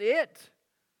destroy. That's it.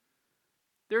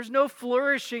 There's no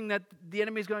flourishing that the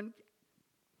enemy's going,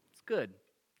 it's good.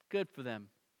 Good for them.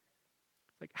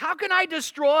 Like, how can I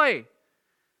destroy?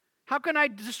 How can I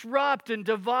disrupt and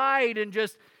divide and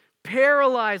just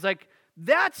paralyze? Like,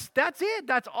 that's it.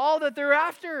 That's all that they're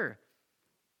after.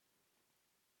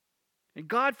 And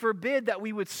God forbid that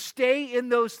we would stay in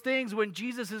those things when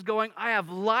Jesus is going, I have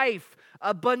life,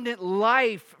 abundant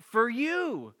life for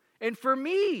you and for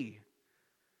me.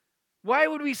 Why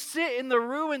would we sit in the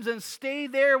ruins and stay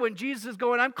there when Jesus is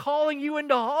going, I'm calling you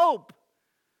into hope.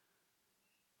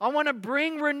 I want to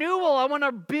bring renewal. I want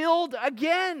to build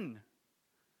again.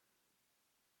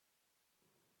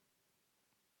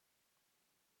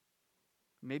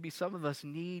 Maybe some of us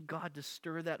need God to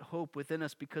stir that hope within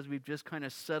us because we've just kind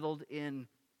of settled in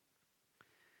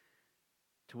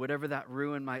to whatever that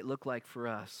ruin might look like for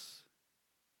us.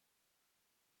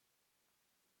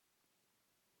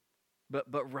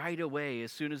 But right away,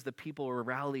 as soon as the people were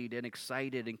rallied and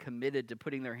excited and committed to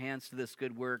putting their hands to this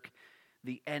good work,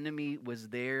 the enemy was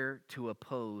there to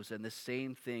oppose, and the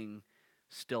same thing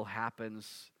still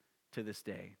happens to this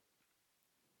day.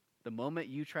 The moment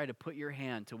you try to put your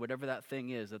hand to whatever that thing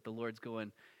is that the Lord's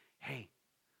going, hey,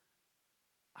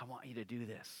 I want you to do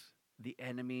this, the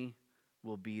enemy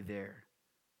will be there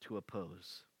to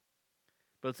oppose.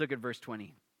 But let's look at verse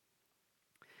 20.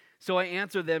 So I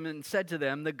answered them and said to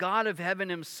them, the God of heaven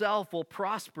himself will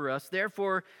prosper us.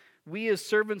 Therefore, we as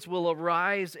servants will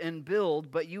arise and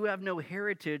build, but you have no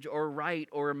heritage or right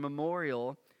or a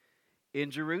memorial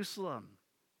in Jerusalem.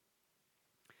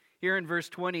 Here in verse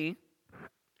 20,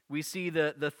 we see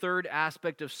the third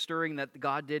aspect of stirring that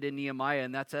God did in Nehemiah,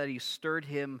 and that's that he stirred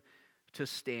him to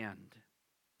stand.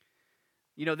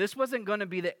 You know, this wasn't going to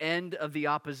be the end of the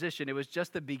opposition. It was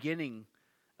just the beginning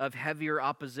of heavier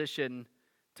opposition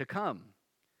to come.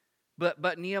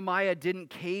 But Nehemiah didn't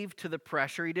cave to the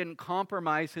pressure. He didn't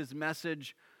compromise his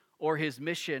message or his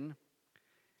mission.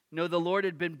 No, the Lord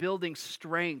had been building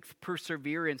strength,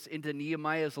 perseverance into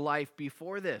Nehemiah's life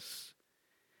before this.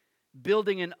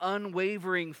 Building an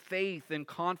unwavering faith and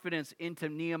confidence into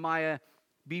Nehemiah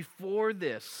before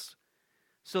this,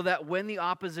 so that when the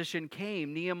opposition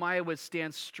came, Nehemiah would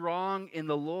stand strong in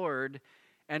the Lord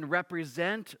and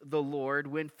represent the Lord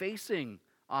when facing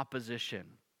opposition.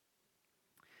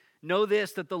 Know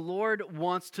this, that the Lord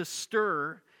wants to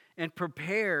stir and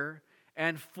prepare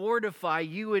and fortify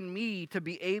you and me to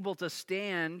be able to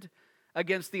stand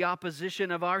against the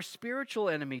opposition of our spiritual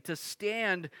enemy, to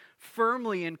stand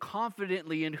firmly and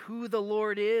confidently in who the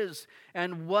Lord is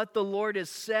and what the Lord has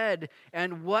said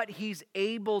and what he's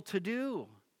able to do.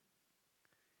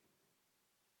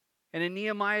 And in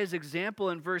Nehemiah's example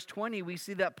in verse 20, we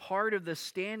see that part of the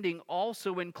standing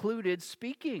also included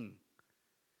speaking.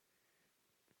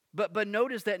 But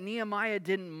notice that Nehemiah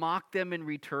didn't mock them in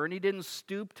return. He didn't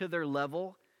stoop to their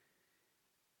level.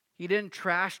 He didn't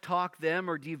trash talk them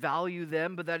or devalue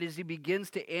them, but that as he begins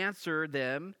to answer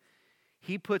them,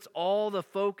 he puts all the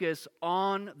focus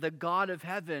on the God of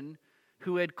heaven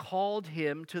who had called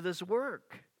him to this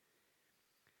work.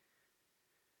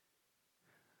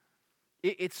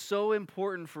 It's so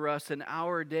important for us in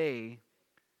our day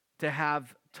to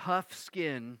have tough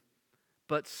skin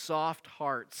but soft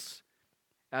hearts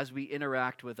as we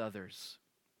interact with others.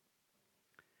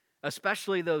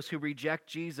 Especially those who reject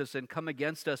Jesus and come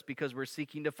against us because we're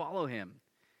seeking to follow him.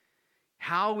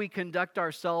 How we conduct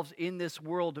ourselves in this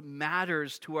world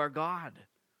matters to our God.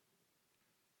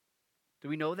 Do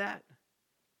we know that?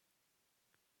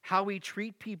 How we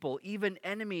treat people, even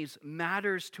enemies,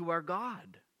 matters to our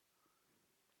God.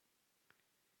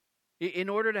 In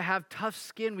order to have tough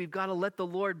skin, we've got to let the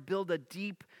Lord build a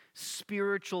deep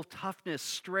spiritual toughness,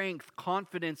 strength,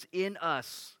 confidence in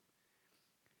us.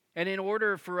 And in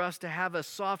order for us to have a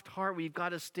soft heart, we've got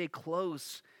to stay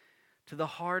close to the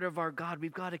heart of our God.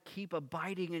 We've got to keep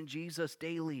abiding in Jesus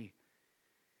daily.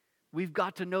 We've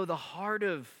got to know the heart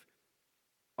of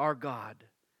our God,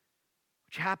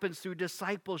 which happens through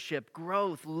discipleship,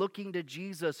 growth, looking to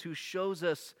Jesus who shows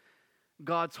us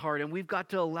God's heart. And we've got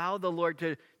to allow the Lord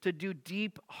to do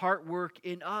deep heart work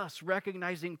in us,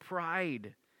 recognizing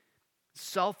pride,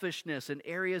 selfishness, and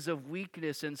areas of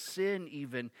weakness and sin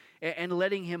even, and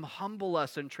letting Him humble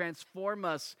us and transform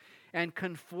us and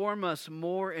conform us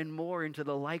more and more into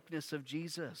the likeness of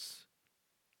Jesus.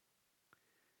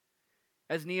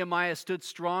 As Nehemiah stood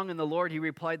strong in the Lord, he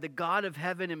replied, "The God of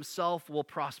heaven Himself will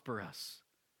prosper us."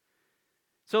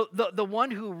 So the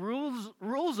one who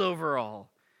rules over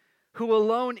all, who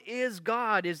alone is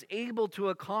God, is able to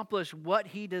accomplish what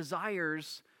He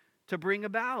desires to bring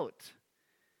about.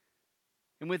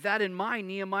 And with that in mind,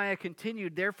 Nehemiah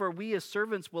continued, "Therefore we as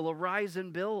servants will arise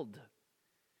and build."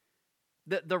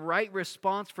 The right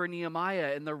response for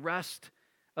Nehemiah and the rest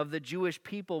of the Jewish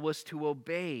people was to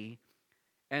obey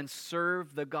and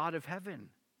serve the God of heaven,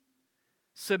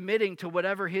 submitting to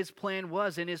whatever His plan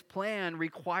was. And His plan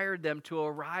required them to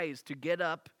arise, to get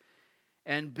up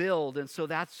and build. And so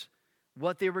that's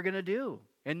what they were going to do.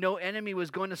 And no enemy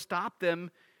was going to stop them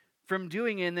from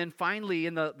doing it. And then finally,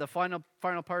 in the final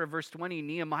part of verse 20,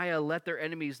 Nehemiah let their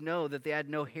enemies know that they had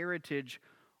no heritage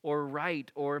or right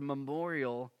or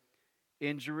memorial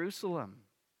in Jerusalem.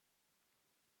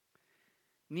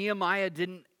 Nehemiah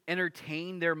didn't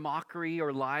entertain their mockery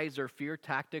or lies or fear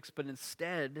tactics, but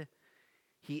instead,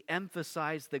 he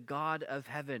emphasized the God of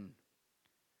heaven,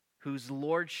 whose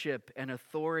lordship and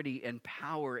authority and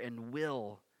power and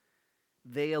will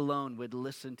they alone would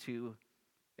listen to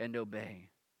and obey.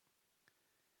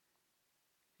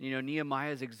 You know,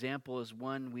 Nehemiah's example is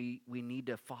one we need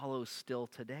to follow still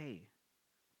today.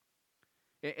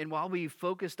 And while we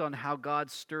focused on how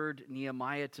God stirred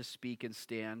Nehemiah to speak and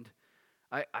stand,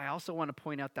 I also want to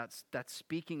point out that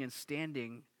speaking and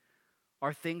standing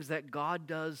are things that God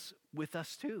does with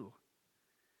us too.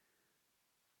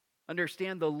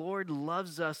 Understand, the Lord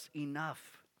loves us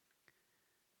enough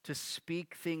to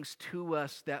speak things to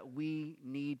us that we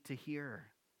need to hear,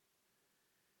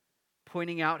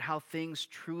 pointing out how things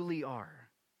truly are,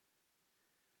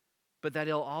 but that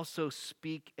He'll also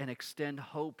speak and extend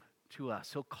hope to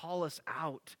us. He'll call us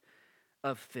out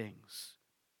of things,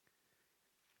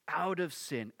 out of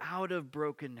sin, out of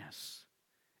brokenness,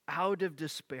 out of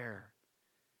despair,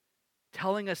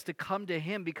 telling us to come to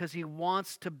Him because He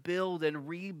wants to build and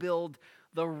rebuild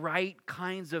the right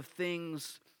kinds of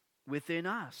things within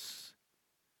us.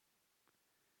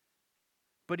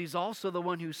 But He's also the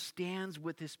one who stands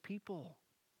with His people,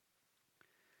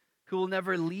 who will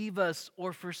never leave us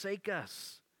or forsake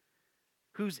us,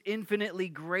 who's infinitely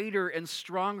greater and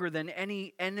stronger than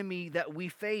any enemy that we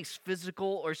face,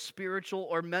 physical or spiritual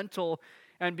or mental.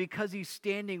 And because He's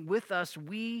standing with us,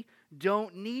 we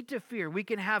don't need to fear. We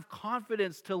can have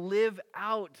confidence to live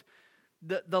out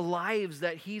the lives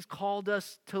that He's called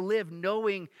us to live,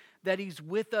 knowing that He's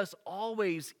with us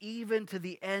always, even to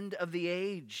the end of the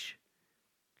age.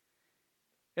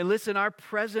 And listen, our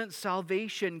present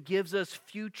salvation gives us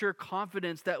future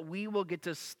confidence that we will get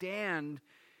to stand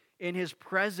in His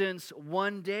presence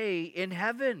one day in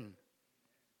heaven.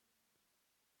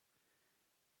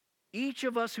 Each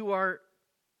of us who are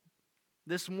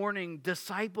this morning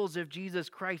disciples of Jesus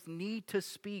Christ need to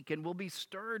speak and will be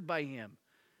stirred by Him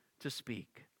to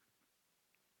speak.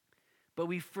 But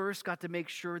we first got to make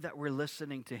sure that we're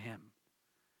listening to Him,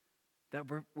 that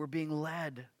we're being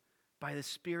led by the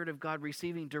Spirit of God,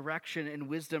 receiving direction and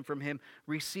wisdom from Him,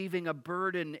 receiving a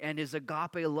burden and His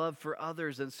agape love for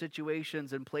others and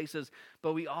situations and places.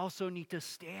 But we also need to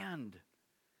stand,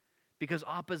 because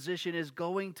opposition is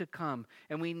going to come,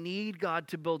 and we need God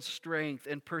to build strength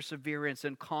and perseverance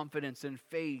and confidence and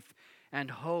faith and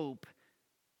hope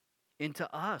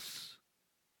into us,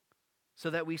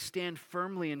 so that we stand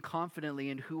firmly and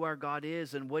confidently in who our God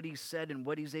is and what He's said and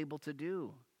what He's able to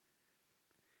do.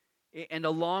 And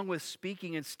along with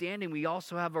speaking and standing, we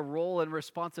also have a role and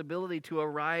responsibility to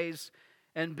arise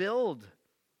and build,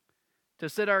 to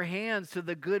set our hands to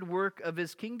the good work of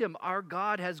His kingdom. Our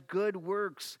God has good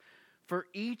works for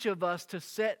each of us to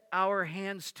set our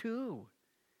hands to,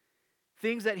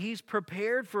 things that He's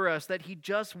prepared for us, that He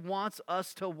just wants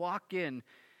us to walk in.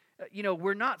 You know,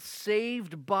 we're not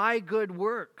saved by good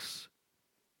works,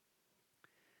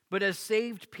 but as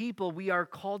saved people, we are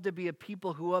called to be a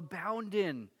people who abound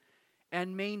in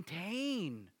and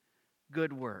maintain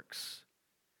good works.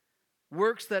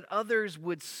 works that others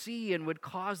would see and would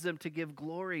cause them to give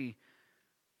glory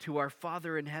to our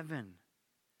Father in heaven.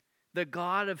 The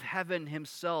God of heaven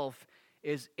himself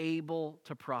is able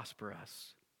to prosper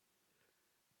us.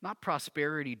 Not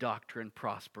prosperity doctrine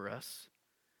prosper us,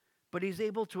 but he's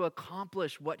able to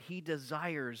accomplish what he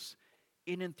desires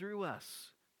in and through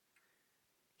us.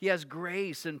 He has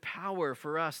grace and power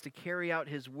for us to carry out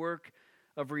his work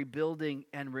of rebuilding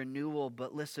and renewal.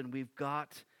 But listen, we've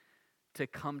got to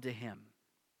come to him.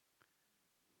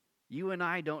 You and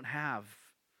I don't have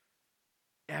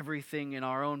everything in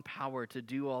our own power to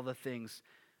do all the things,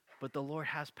 but the Lord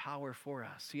has power for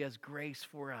us. He has grace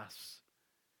for us.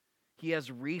 He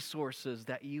has resources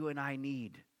that you and I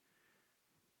need.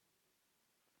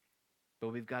 But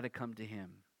we've got to come to him.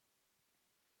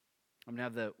 I'm going to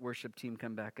have the worship team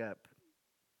come back up.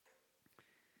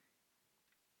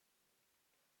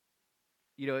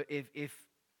 You know, if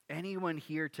anyone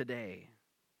here today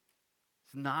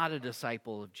is not a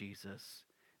disciple of Jesus,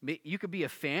 you could be a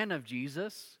fan of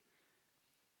Jesus.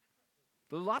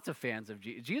 There's lots of fans of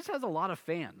Jesus. Jesus has a lot of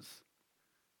fans,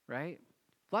 right?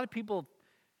 A lot of people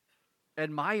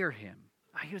admire him.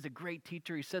 He was a great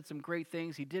teacher. He said some great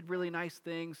things. He did really nice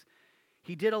things.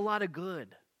 He did a lot of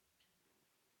good.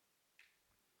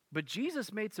 But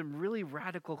Jesus made some really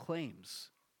radical claims.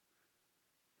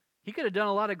 He could have done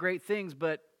a lot of great things,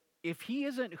 but if he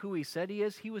isn't who he said he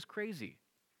is, he was crazy.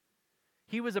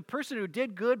 He was a person who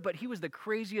did good, but he was the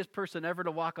craziest person ever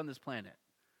to walk on this planet.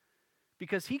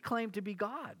 Because he claimed to be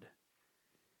God.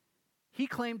 He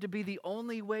claimed to be the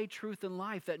only way, truth, and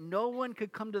life, that no one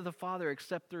could come to the Father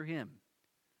except through him.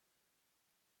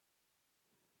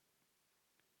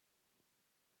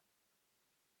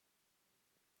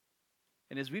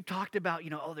 And as we've talked about,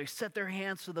 they set their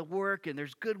hands to the work, and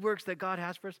there's good works that God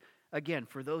has for us. Again,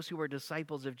 for those who are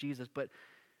disciples of Jesus. But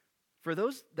for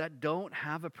those that don't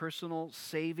have a personal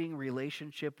saving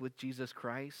relationship with Jesus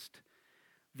Christ,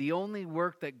 the only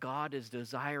work that God is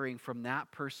desiring from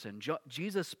that person,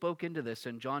 Jesus spoke into this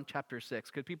in John chapter 6,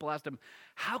 because people asked him,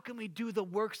 how can we do the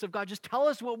works of God? Just tell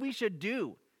us what we should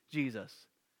do, Jesus.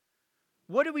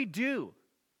 What do we do?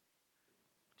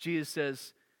 Jesus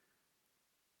says,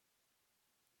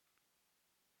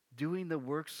 doing the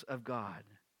works of God,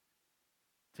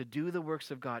 to do the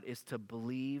works of God is to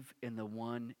believe in the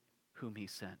one whom he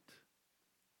sent.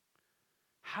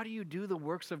 How do you do the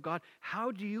works of God?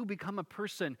 How do you become a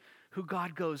person who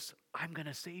God goes, I'm going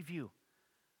to save you.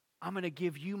 I'm going to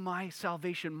give you my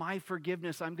salvation, my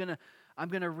forgiveness. I'm going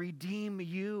to redeem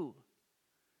you.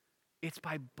 It's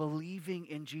by believing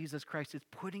in Jesus Christ. It's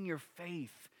putting your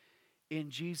faith in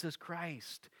Jesus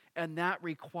Christ. And that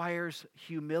requires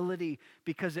humility,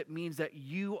 because it means that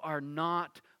you are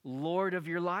not Lord of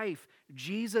your life.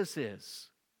 Jesus is.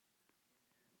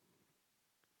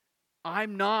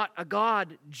 I'm not a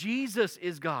God. Jesus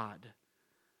is God.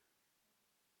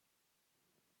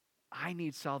 I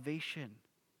need salvation.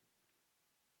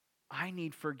 I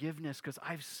need forgiveness because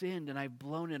I've sinned and I've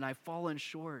blown it and I've fallen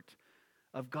short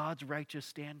of God's righteous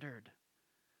standard.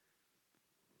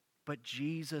 But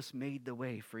Jesus made the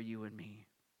way for you and me.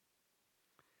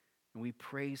 And we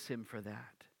praise him for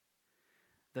that.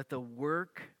 That the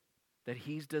work that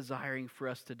he's desiring for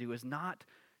us to do is not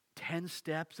 10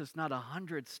 steps, it's not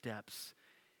 100 steps.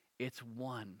 It's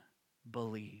one,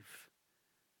 believe.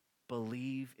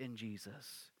 Believe in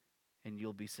Jesus and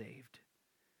you'll be saved.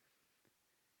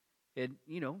 And,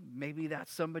 maybe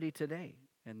that's somebody today.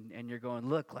 And you're going,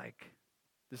 look,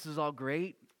 this is all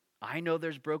great. I know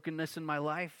there's brokenness in my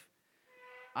life.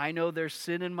 I know there's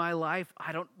sin in my life.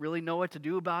 I don't really know what to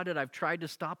do about it. I've tried to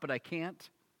stop, but I can't.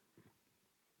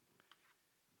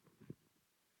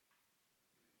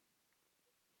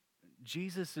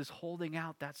 Jesus is holding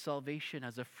out that salvation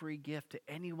as a free gift to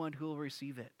anyone who will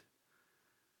receive it.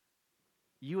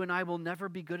 You and I will never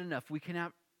be good enough. We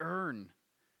cannot earn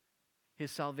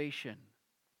his salvation.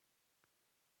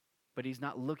 But he's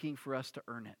not looking for us to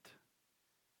earn it.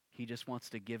 He just wants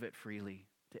to give it freely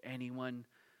to anyone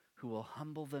who will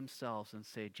humble themselves and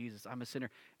say, Jesus, I'm a sinner,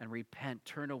 and repent,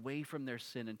 turn away from their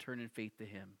sin and turn in faith to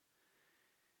him.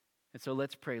 And so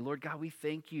let's pray. Lord God, we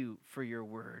thank you for your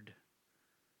word.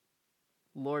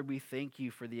 Lord, we thank you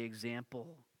for the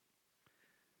example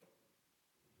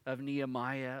of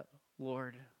Nehemiah,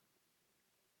 Lord.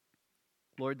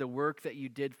 Lord, the work that you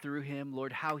did through him,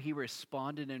 Lord, how he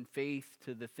responded in faith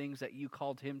to the things that you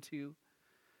called him to.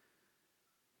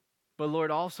 But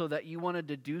Lord, also that you wanted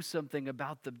to do something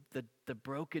about the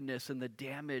brokenness and the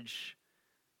damage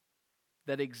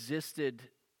that existed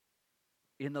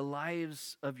in the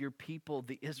lives of your people,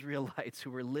 the Israelites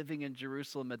who were living in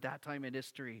Jerusalem at that time in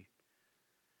history.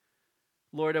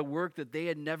 Lord, a work that they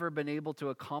had never been able to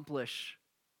accomplish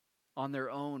on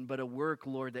their own, but a work,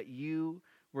 Lord, that you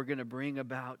were going to bring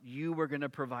about, you were going to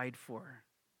provide for.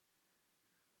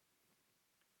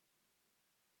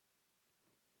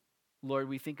 Lord,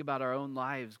 we think about our own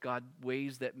lives, God,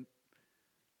 ways that,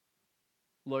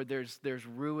 Lord, there's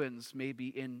ruins maybe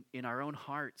in our own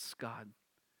hearts, God,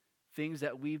 things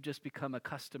that we've just become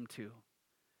accustomed to.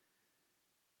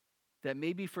 That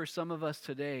maybe for some of us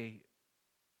today,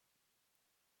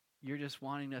 you're just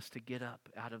wanting us to get up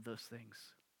out of those things.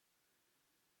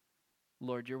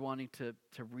 Lord, you're wanting to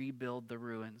rebuild the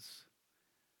ruins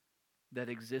that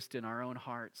exist in our own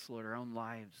hearts, Lord, our own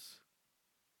lives.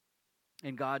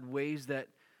 And God, ways that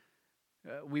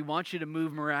we want you to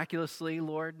move miraculously,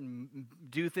 Lord, and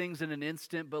do things in an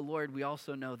instant. But Lord, we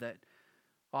also know that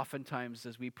oftentimes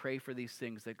as we pray for these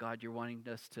things, that God, you're wanting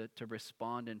us to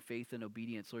respond in faith and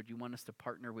obedience. Lord, you want us to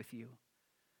partner with you.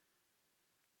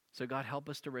 So God, help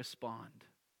us to respond.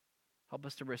 Help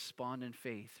us to respond in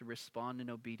faith, to respond in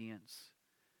obedience.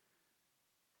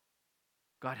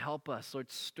 God, help us.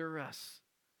 Lord, stir us.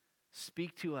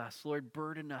 Speak to us. Lord,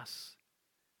 burden us.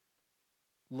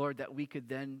 Lord, that we could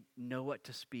then know what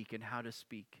to speak and how to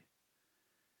speak.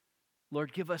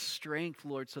 Lord, give us strength,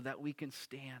 Lord, so that we can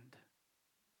stand.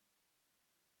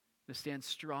 To stand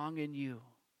strong in you.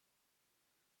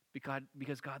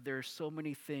 Because God, there are so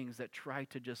many things that try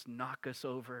to just knock us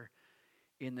over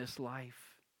in this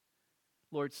life.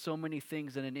 Lord, so many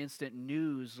things in an instant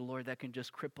news, Lord, that can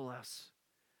just cripple us.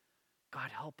 God,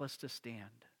 help us to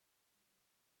stand.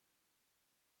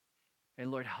 And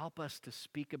Lord, help us to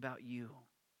speak about you.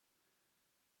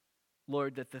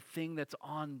 Lord, that the thing that's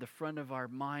on the front of our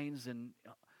minds and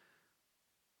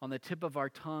on the tip of our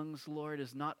tongues, Lord,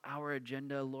 is not our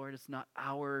agenda, Lord. It's not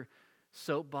our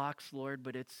soapbox, Lord,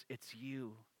 but it's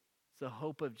you. It's the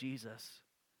hope of Jesus.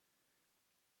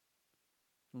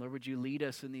 Lord, would you lead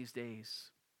us in these days?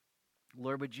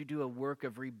 Lord, would you do a work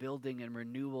of rebuilding and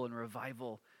renewal and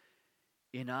revival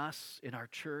in us, in our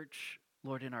church,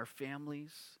 Lord, in our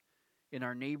families, in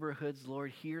our neighborhoods,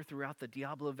 Lord, here throughout the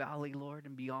Diablo Valley, Lord,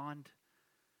 and beyond.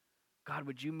 God,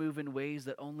 would you move in ways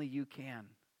that only you can?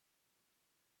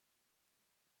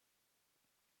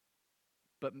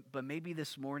 But maybe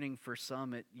this morning for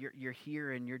some, you're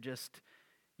here and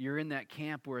you're in that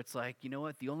camp where it's like, you know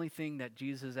what, the only thing that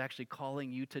Jesus is actually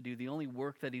calling you to do, the only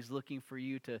work that he's looking for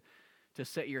you to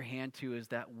set your hand to is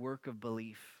that work of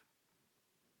belief.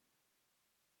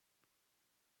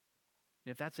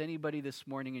 If that's anybody this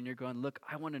morning and you're going, look,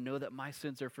 I want to know that my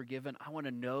sins are forgiven. I want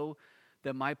to know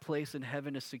that my place in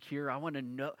heaven is secure. I want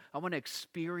to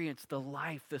experience the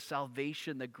life, the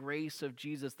salvation, the grace of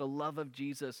Jesus, the love of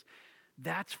Jesus.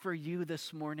 That's for you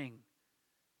this morning.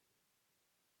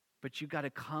 But you got to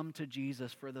come to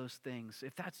Jesus for those things.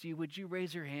 If that's you, would you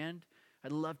raise your hand?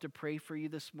 I'd love to pray for you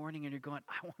this morning. And you're going,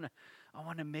 I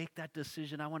want to make that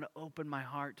decision. I want to open my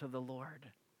heart to the Lord.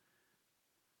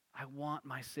 I want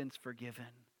my sins forgiven.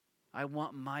 I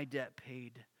want my debt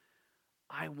paid.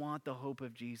 I want the hope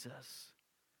of Jesus.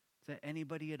 Is that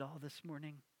anybody at all this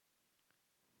morning?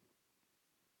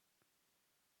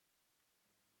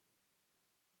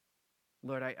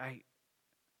 Lord,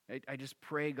 I just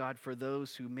pray, God, for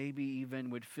those who maybe even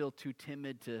would feel too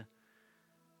timid to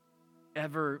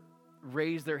ever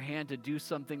raise their hand to do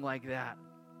something like that.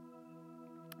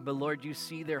 But Lord, you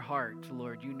see their heart.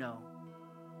 Lord, you know.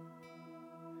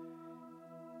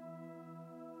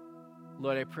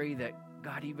 Lord, I pray that,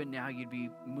 God, even now you'd be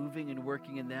moving and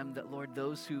working in them, that, Lord,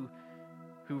 those who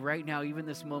right now, even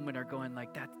this moment, are going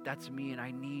like, that's me and I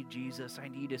need Jesus. I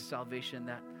need his salvation.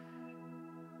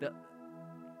 That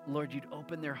Lord, you'd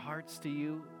open their hearts to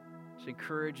you. Just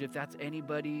encourage, if that's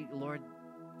anybody, Lord,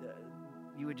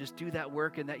 you would just do that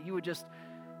work, and that you would just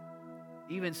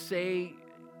even say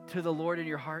to the Lord in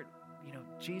your heart, you know,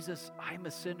 Jesus, I'm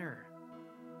a sinner.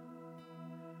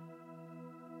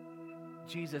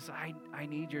 Jesus, I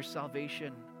need your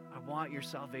salvation. I want your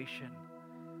salvation.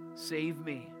 Save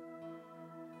me.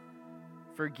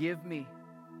 Forgive me.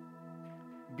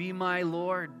 Be my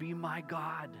Lord. Be my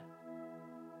God.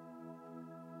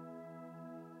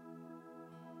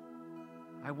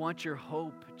 I want your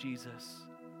hope, Jesus.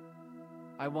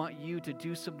 I want you to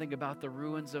do something about the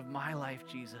ruins of my life,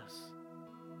 Jesus.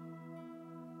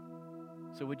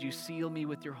 So would you seal me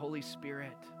with your Holy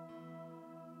Spirit?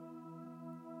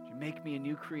 Would you make me a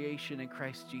new creation in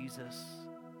Christ Jesus,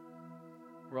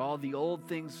 where all the old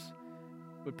things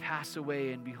would pass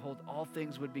away and behold, all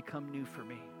things would become new for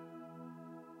me.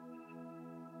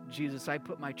 Jesus, I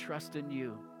put my trust in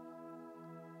you.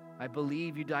 I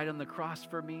believe you died on the cross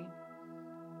for me.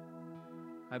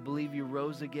 I believe you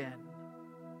rose again.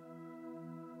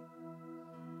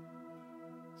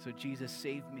 So Jesus,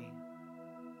 save me.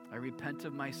 I repent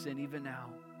of my sin even now.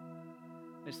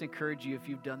 I just encourage you, if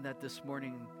you've done that this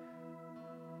morning,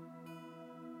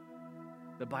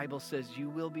 the Bible says you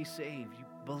will be saved. You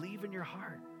believe in your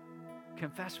heart.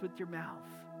 Confess with your mouth.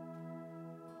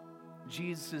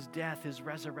 Jesus' death, his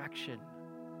resurrection.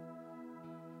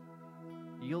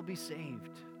 You'll be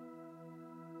saved.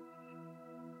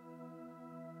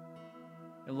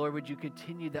 And Lord, would you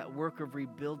continue that work of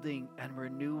rebuilding and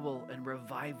renewal and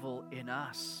revival in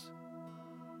us?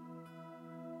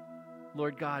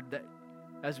 Lord God, that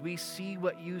as we see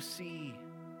what you see,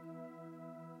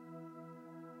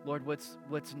 Lord, what's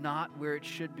not where it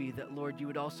should be, that, Lord, you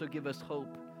would also give us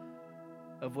hope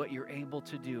of what you're able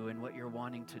to do and what you're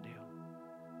wanting to do.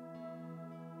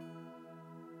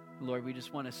 Lord, we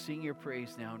just want to sing your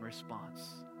praise now in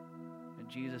response. In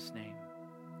Jesus' name,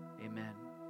 amen.